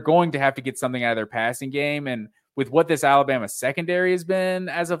they're going to have to get something out of their passing game. And with what this Alabama secondary has been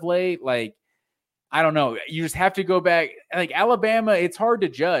as of late, like, I don't know. You just have to go back. Like Alabama, it's hard to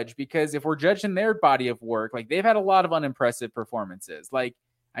judge because if we're judging their body of work, like they've had a lot of unimpressive performances. Like,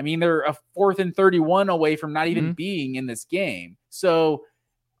 I mean, they're a 4th and 31 away from not even being in this game. So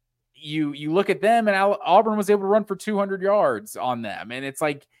you look at them and Auburn was able to run for 200 yards on them. And it's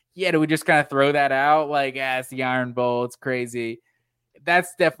like, yeah, do we just kind of throw that out? Like, it's the Iron Bowl. It's crazy.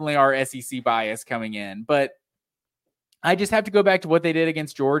 That's definitely our SEC bias coming in. But I just have to go back to what they did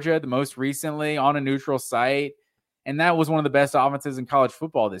against Georgia the most recently on a neutral site. And that was one of the best offenses in college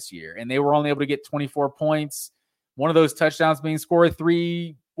football this year. And they were only able to get 24 points. One of those touchdowns being scored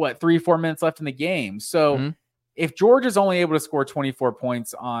 3-4 minutes left in the game. So if Georgia's only able to score 24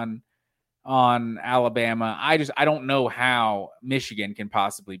 points on Alabama, I don't know how Michigan can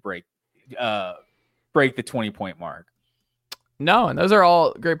possibly break the 20-point mark. No, and those are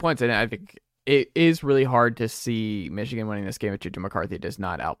all great points. And I think it is really hard to see Michigan winning this game if JJ McCarthy does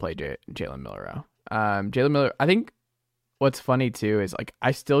not outplay Jalen Milroe. Jalen Milroe, I think what's funny too is like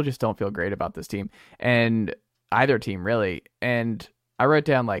I still just don't feel great about this team and either team really. And I wrote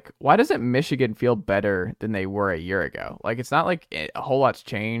down like, why doesn't Michigan feel better than they were a year ago? Like it's not like a whole lot's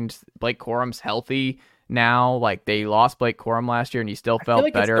changed. Blake Corum's healthy now. Like they lost Blake Corum last year and you still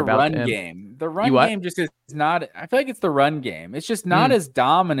felt better about him. Game. The run game just is not. I feel like it's the run game. It's just not as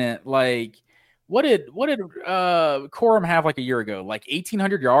dominant. Like what did Corum have like a year ago? Like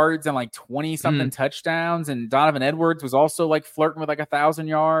 1,800 yards and like 20 something touchdowns. And Donovan Edwards was also like flirting with like 1,000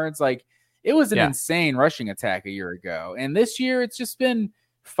 yards. Like it was an insane rushing attack a year ago. And this year it's just been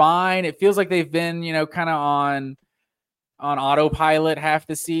fine. It feels like they've been, kind of on autopilot half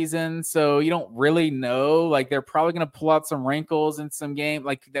the season. So you don't really know, like they're probably going to pull out some wrinkles in some game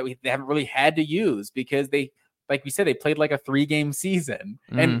like that they haven't really had to use because they, like we said, they played like a 3-game season.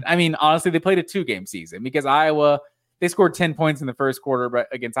 And I mean, honestly, they played a 2-game season because Iowa, they scored 10 points in the first quarter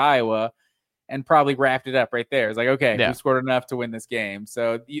against Iowa. and probably wrapped it up right there. It's like, okay, Yeah. we scored enough to win this game.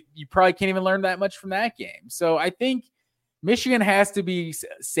 So you probably can't even learn that much from that game. So I think Michigan has to be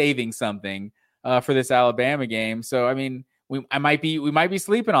saving something for this Alabama game. So, I mean, we might be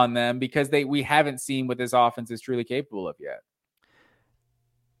sleeping on them because we haven't seen what this offense is truly capable of yet.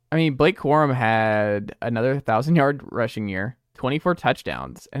 I mean, Blake Corum had another 1,000-yard rushing year, 24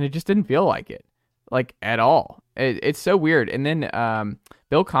 touchdowns, and it just didn't feel like it, like at all. It's so weird. And then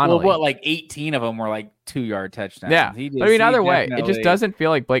Bill Connolly. Well, like 18 of them were like 2-yard touchdowns. Yeah. But I mean, either way, it just doesn't feel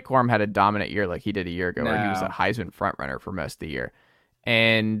like Blake Corum had a dominant year like he did a year ago, where he was a Heisman frontrunner for most of the year.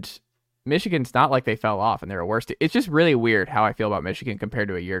 And Michigan's not like they fell off and they're a worse team. It's just really weird how I feel about Michigan compared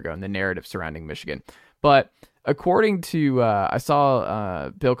to a year ago and the narrative surrounding Michigan. But according to, I saw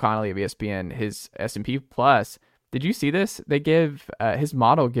Bill Connolly of ESPN, his S&P Plus. Did you see this? They give his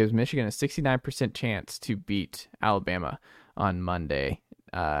model gives Michigan a 69% chance to beat Alabama on Monday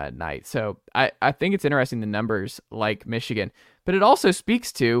night. So I think it's interesting, the numbers like Michigan, but it also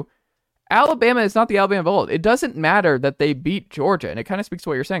speaks to Alabama is not the Alabama of old. It doesn't matter that they beat Georgia, and it kind of speaks to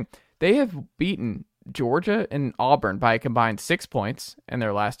what you're saying. They have beaten Georgia and Auburn by a combined 6 points in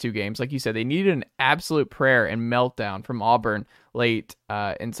their last two games. Like you said, they needed an absolute prayer and meltdown from Auburn late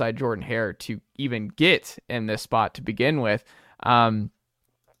inside Jordan Hare to even get in this spot to begin with.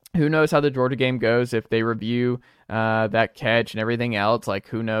 Who knows how the Georgia game goes if they review that catch and everything else. Like,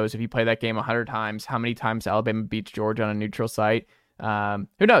 who knows if you play that game 100 times, how many times Alabama beats Georgia on a neutral site.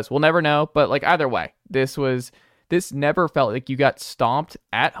 Who knows? We'll never know. But like either way, this never felt like you got stomped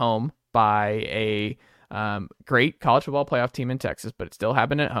at home by a great college football playoff team in Texas, but it still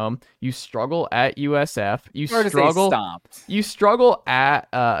happened at home. You struggle at USF. You struggle at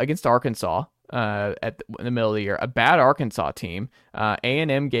against Arkansas in the middle of the year, a bad Arkansas team.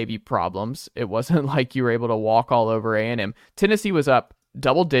 A&M gave you problems. It wasn't like you were able to walk all over A&M. Tennessee was up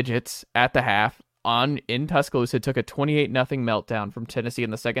double digits at the half in Tuscaloosa, took a 28-0 meltdown from Tennessee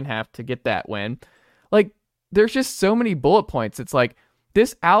in the second half to get that win. Like, there's just so many bullet points. It's like,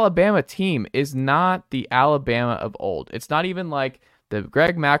 this Alabama team is not the Alabama of old. It's not even like the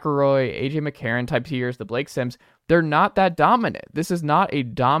Greg McElroy, AJ McCarron type years, the Blake Sims. They're not that dominant. This is not a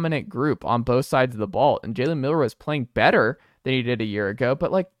dominant group on both sides of the ball. And Jalen Milroe is playing better than he did a year ago.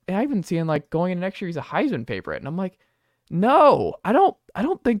 But like, I even seen like going into next year, he's a Heisman favorite. And I'm like, no, I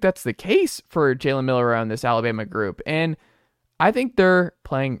don't think that's the case for Jalen Milroe and this Alabama group. And I think they're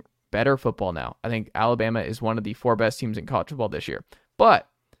playing better football now. I think Alabama is one of the 4 best teams in college football this year. But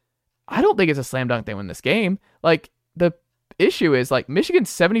I don't think it's a slam dunk they win this game. Like, the issue is, like, Michigan's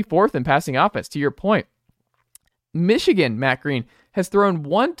 74th in passing offense, to your point. Michigan, Matt Green, has thrown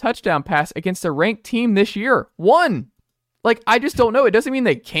 1 touchdown pass against a ranked team this year. 1. Like, I just don't know. It doesn't mean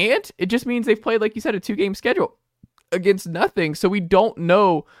they can't. It just means they've played, like you said, a 2-game schedule against nothing. So we don't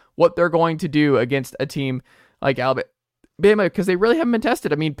know what they're going to do against a team like Alabama, because they really haven't been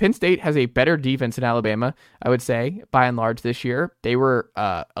tested. I mean, Penn State has a better defense than Alabama, I would say, by and large this year. They were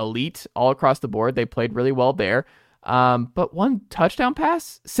elite all across the board. They played really well there. But 1 touchdown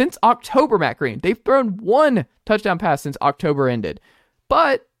pass since October, Matt Green. They've thrown 1 touchdown pass since October ended.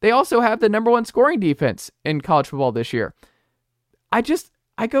 But they also have the number 1 scoring defense in college football this year.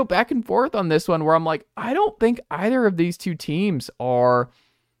 I go back and forth on this one where I'm like, I don't think either of these two teams are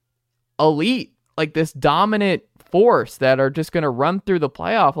elite, like this dominant force that are just going to run through the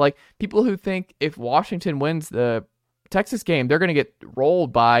playoff. Like, people who think if Washington wins the Texas game, they're going to get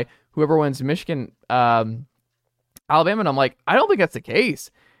rolled by whoever wins Michigan, Alabama. And I'm like, I don't think that's the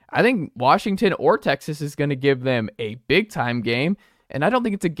case. I think Washington or Texas is going to give them a big time game. And I don't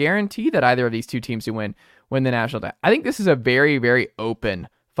think it's a guarantee that either of these two teams who win the national title. I think this is a very, very open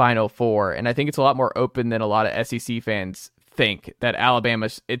Final Four. And I think it's a lot more open than a lot of SEC fans think, that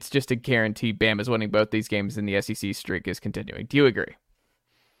Alabama's, it's just a guarantee Bama's winning both these games and the SEC streak is continuing. Do you agree?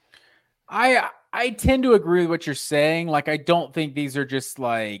 I tend to agree with what you're saying. Like, I don't think these are just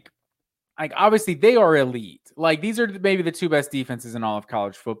like obviously they are elite. Like, these are maybe the 2 best defenses in all of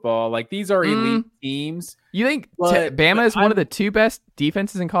college football. Like, these are elite teams. You think Bama is one of the 2 best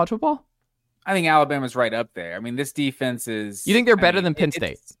defenses in college football? I think Alabama's right up there. I mean, this defense is... You think they're better than Penn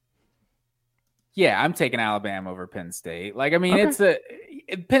State? Yeah, I'm taking Alabama over Penn State. Like, I mean, okay.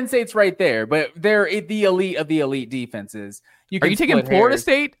 Penn State's right there, but they're the elite of the elite defenses. Are you taking Florida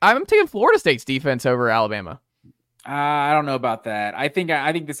State? I'm taking Florida State's defense over Alabama. I don't know about that. I think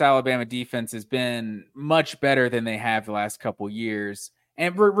this Alabama defense has been much better than they have the last couple years.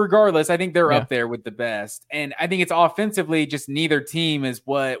 And regardless, I think they're up there with the best. And I think it's offensively, just neither team is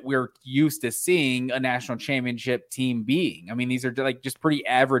what we're used to seeing a national championship team being. I mean, these are like just pretty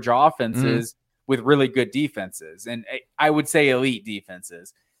average offenses with really good defenses. And I would say elite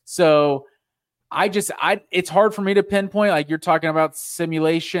defenses. So it's hard for me to pinpoint. Like, you're talking about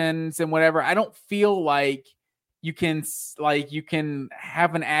simulations and whatever. I don't feel like you can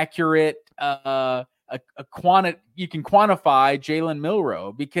have an accurate you can quantify Jalen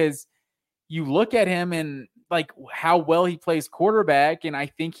Milroe, because you look at him and like how well he plays quarterback, and I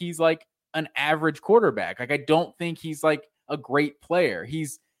think he's like an average quarterback. Like, I don't think he's like a great player.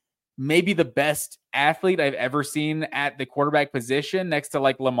 He's maybe the best athlete I've ever seen at the quarterback position, next to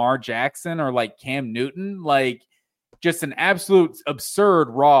like Lamar Jackson or like Cam Newton. Like, just an absolute absurd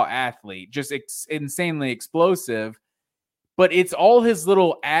raw athlete, just insanely explosive. But it's all his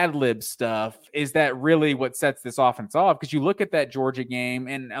little ad-lib stuff is that really what sets this offense off. Because you look at that Georgia game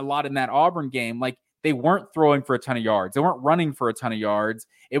and a lot in that Auburn game, like, they weren't throwing for a ton of yards. They weren't running for a ton of yards.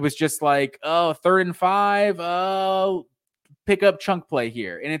 It was just like, 3rd and 5, pick up chunk play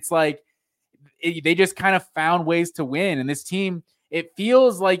here. And it's like, they just kind of found ways to win. And this team, it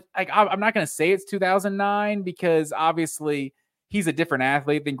feels like I'm not going to say it's 2009, because obviously he's a different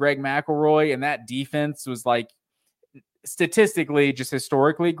athlete than Greg McElroy. And that defense was like statistically, just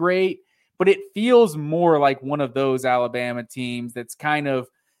historically great. But it feels more like one of those Alabama teams that's kind of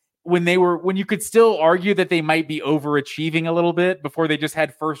when you could still argue that they might be overachieving a little bit before they just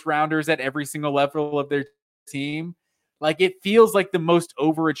had first rounders at every single level of their team. Like, it feels like the most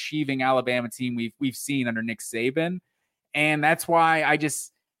overachieving Alabama team we've seen under Nick Saban. And that's why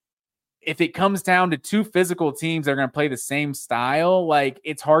if it comes down to two physical teams that are going to play the same style, like,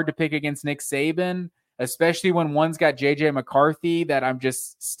 it's hard to pick against Nick Saban, especially when one's got JJ McCarthy that I'm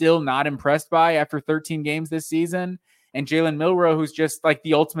just still not impressed by after 13 games this season, and Jalen Milroe, who's just like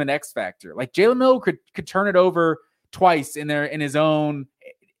the ultimate X factor. Like, Jalen Milroe could turn it over twice in his own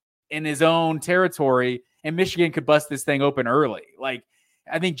territory, and Michigan could bust this thing open early. Like,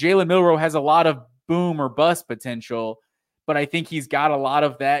 I think Jalen Milroe has a lot of boom or bust potential, but I think he's got a lot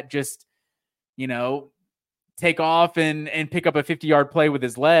of that just, take off and pick up a 50-yard play with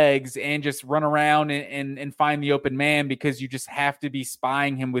his legs and just run around and find the open man, because you just have to be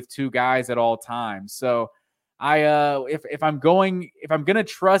spying him with two guys at all times. So if I'm going to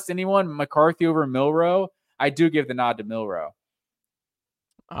trust anyone, McCarthy over Milroe, I do give the nod to Milroe.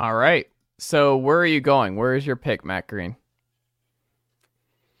 All right. So where are you going? Where is your pick, Matt Green?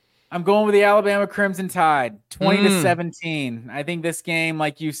 I'm going with the Alabama Crimson Tide, 20-17. I think this game,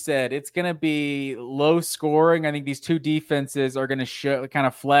 like you said, it's going to be low scoring. I think these two defenses are going to kind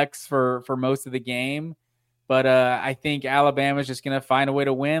of flex for most of the game. But I think Alabama's just going to find a way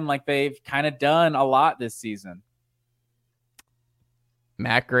to win, like they've kind of done a lot this season.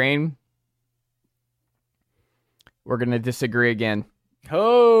 Matt Green, we're going to disagree again.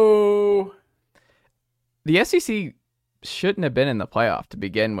 Oh, the SEC shouldn't have been in the playoff to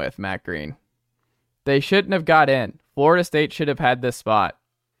begin with, Matt Green. They shouldn't have got in. Florida State should have had this spot.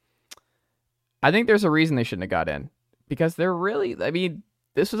 I think there's a reason they shouldn't have got in, because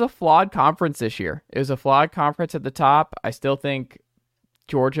this was a flawed conference this year. It was a flawed conference at the top. I still think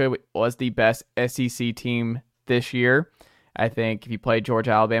Georgia was the best SEC team this year. I think if you play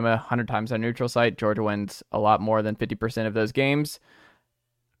Georgia, Alabama 100 times on a neutral site, Georgia wins a lot more than 50% of those games.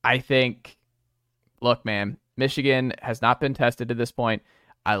 I think, look, man, Michigan has not been tested to this point.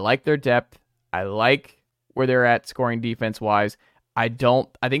 I like their depth. I like where they're at scoring defense-wise. I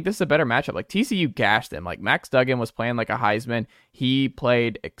think this is a better matchup. Like, TCU gashed them. Like, Max Duggan was playing like a Heisman. He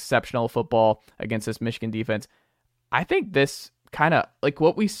played exceptional football against this Michigan defense. I think this kind of, like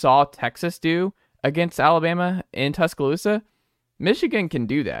what we saw Texas do against Alabama in Tuscaloosa, Michigan can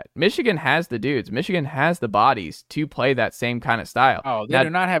do that. Michigan has the dudes. Michigan has the bodies to play that same kind of style. Oh, they do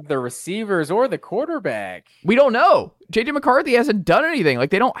not have the receivers or the quarterback. We don't know. JJ McCarthy hasn't done anything.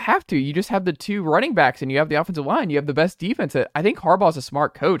 Like, they don't have to. You just have the two running backs and you have the offensive line. You have the best defense. I think Harbaugh's a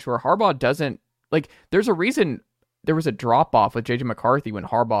smart coach, where Harbaugh doesn't, like, there's a reason there was a drop off with JJ McCarthy when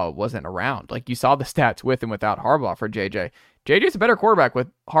Harbaugh wasn't around. Like, you saw the stats with and without Harbaugh for JJ. JJ's a better quarterback with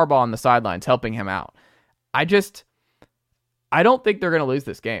Harbaugh on the sidelines helping him out. I don't think they're going to lose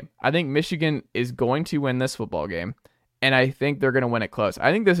this game. I think Michigan is going to win this football game, and I think they're going to win it close.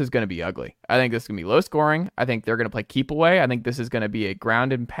 I think this is going to be ugly. I think this is going to be low scoring. I think they're going to play keep away. I think this is going to be a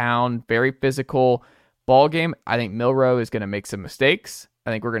ground and pound, very physical ball game. I think Milroe is going to make some mistakes.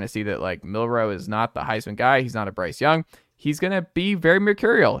 I think we're going to see that, like, Milroe is not the Heisman guy. He's not a Bryce Young. He's going to be very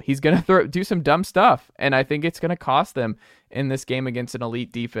mercurial. He's going to do some dumb stuff, and I think it's going to cost them in this game against an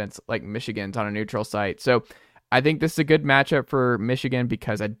elite defense like Michigan's on a neutral site. So I think this is a good matchup for Michigan,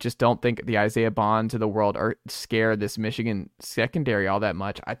 because I just don't think the Isaiah Bonds of the world are scare this Michigan secondary all that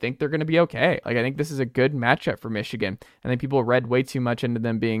much. I think they're going to be okay. Like, I think this is a good matchup for Michigan. I think people read way too much into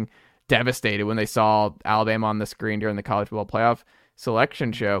them being devastated when they saw Alabama on the screen during the college football playoff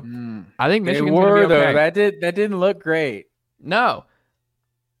selection show. I think Michigan's They going were, to be okay. though. That didn't look great. No.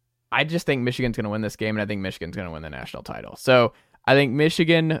 I just think Michigan's going to win this game, and I think Michigan's going to win the national title. So I think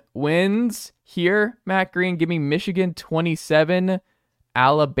Michigan wins here. Matt Green, give me Michigan 27,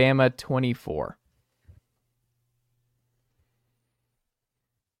 Alabama 24.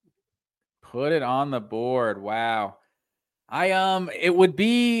 Put it on the board. Wow. It would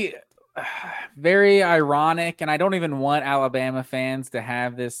be very ironic, and I don't even want Alabama fans to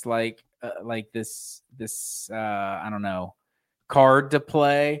have this this I don't know, card to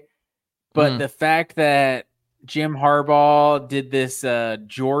play. But the fact that Jim Harbaugh did this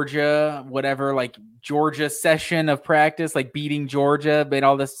Georgia session of practice, like beating Georgia, made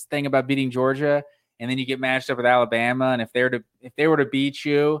all this thing about beating Georgia, and then you get matched up with Alabama, and if they were to beat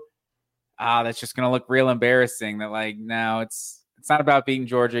you, that's just gonna look real embarrassing. That like, no, it's not about beating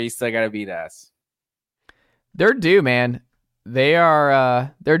Georgia. You still got to beat us. They're due, man.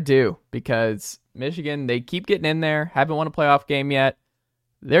 They're due because Michigan, they keep getting in there, haven't won a playoff game yet.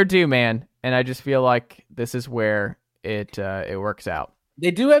 They're due, man, and I just feel like this is where it works out. They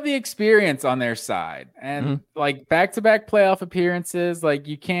do have the experience on their side, and like back-to-back playoff appearances, like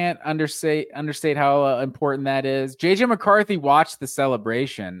you can't understate how important that is. JJ McCarthy watched the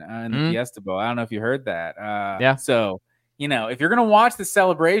celebration in the Fiesta Bowl. I don't know if you heard that. Yeah. So if you're gonna watch the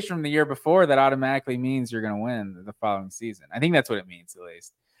celebration from the year before, that automatically means you're gonna win the following season. I think that's what it means, at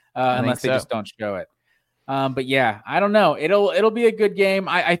least, unless they just don't show it. But yeah, I don't know. It'll be a good game.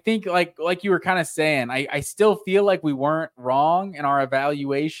 I think like you were kind of saying, I still feel like we weren't wrong in our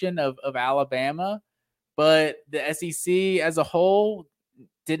evaluation of Alabama, but the SEC as a whole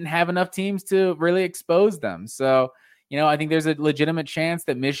didn't have enough teams to really expose them. So, I think there's a legitimate chance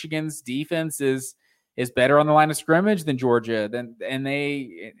that Michigan's defense is better on the line of scrimmage than Georgia. And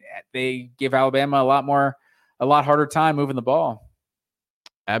they give Alabama a lot harder time moving the ball.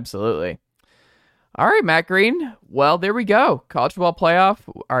 Absolutely. All right, Matt Green. Well, there we go. College football playoff.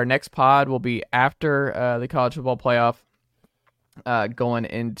 Our next pod will be after the college football playoff, going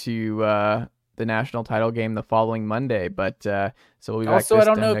into the national title game the following Monday. But so we'll be back also, this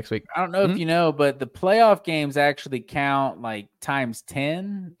time next week. I don't know if you know, but the playoff games actually count like times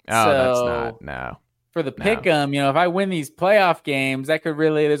 10. Oh, so that's not. No. For the pick'em, if I win these playoff games,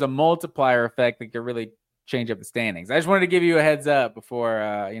 there's a multiplier effect that could really change up the standings. I just wanted to give you a heads up before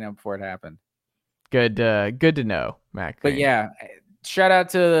it happened. Good to know, Matt Green. But yeah, shout out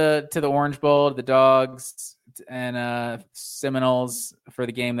to the Orange Bowl, the Dogs, and Seminoles for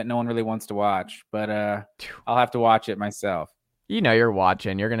the game that no one really wants to watch. But I'll have to watch it myself. You're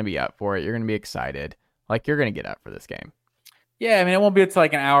watching. You're going to be up for it. You're going to be excited. Like, you're going to get up for this game. Yeah, I mean, it won't be until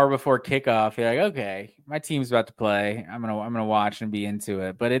like an hour before kickoff. You're like, okay, my team's about to play. I'm gonna watch and be into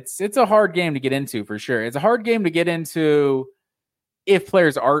it. But it's a hard game to get into for sure. It's a hard game to get into if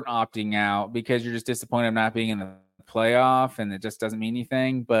players aren't opting out because you're just disappointed of not being in the playoff and it just doesn't mean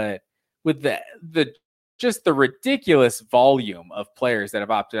anything. But with the ridiculous volume of players that have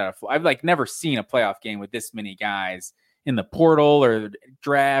opted out of, I've like never seen a playoff game with this many guys in the portal or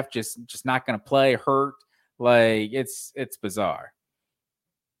draft just not going to play, hurt. Like it's bizarre.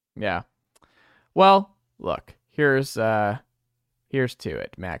 Yeah. Well, look, here's to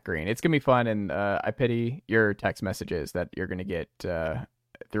it, Matt Green. It's gonna be fun, and I pity your text messages that you're gonna get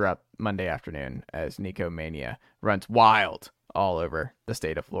throughout Monday afternoon as Nico Mania runs wild all over the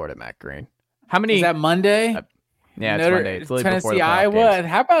state of Florida. Matt Green, how many? Is that Monday? Yeah, it's Monday. It's Tennessee, Iowa. Games.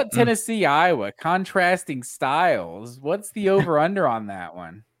 How about Tennessee, Iowa? Contrasting styles. What's the over under on that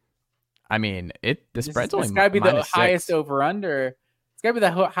one? I mean, the spread's only it's got to be the highest -6. over under. It's got to be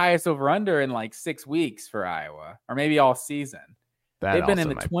the highest over under in like 6 weeks for Iowa, or maybe all season. They've been in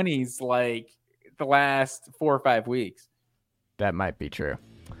the 20s like the last 4 or 5 weeks. That might be true.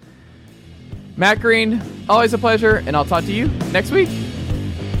 Matt Green, always a pleasure, and I'll talk to you next week.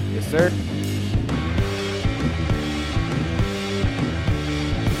 Yes, sir.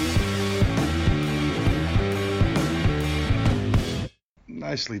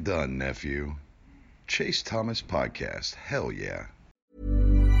 Nicely done, nephew. Chase Thomas Podcast. Hell yeah.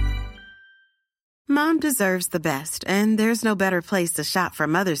 Mom deserves the best, and there's no better place to shop for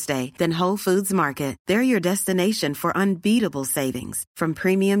Mother's Day than Whole Foods Market. They're your destination for unbeatable savings, from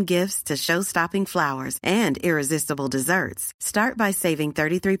premium gifts to show-stopping flowers and irresistible desserts. Start by saving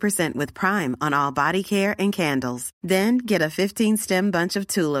 33% with Prime on all body care and candles. Then get a 15-stem bunch of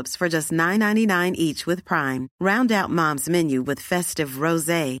tulips for just $9.99 each with Prime. Round out Mom's menu with festive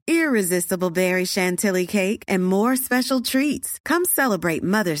rosé, irresistible berry chantilly cake, and more special treats. Come celebrate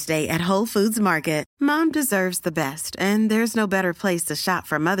Mother's Day at Whole Foods Market. Market. Mom deserves the best, and there's no better place to shop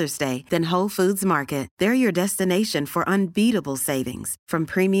for Mother's Day than Whole Foods Market. They're your destination for unbeatable savings, from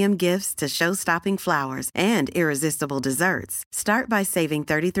premium gifts to show-stopping flowers and irresistible desserts. Start by saving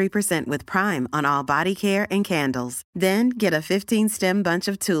 33% with Prime on all body care and candles. Then get a 15-stem bunch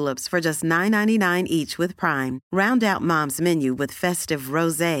of tulips for just $9.99 each with Prime. Round out Mom's menu with festive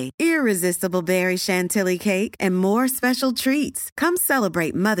rosé, irresistible berry chantilly cake, and more special treats. Come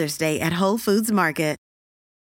celebrate Mother's Day at Whole Foods Market.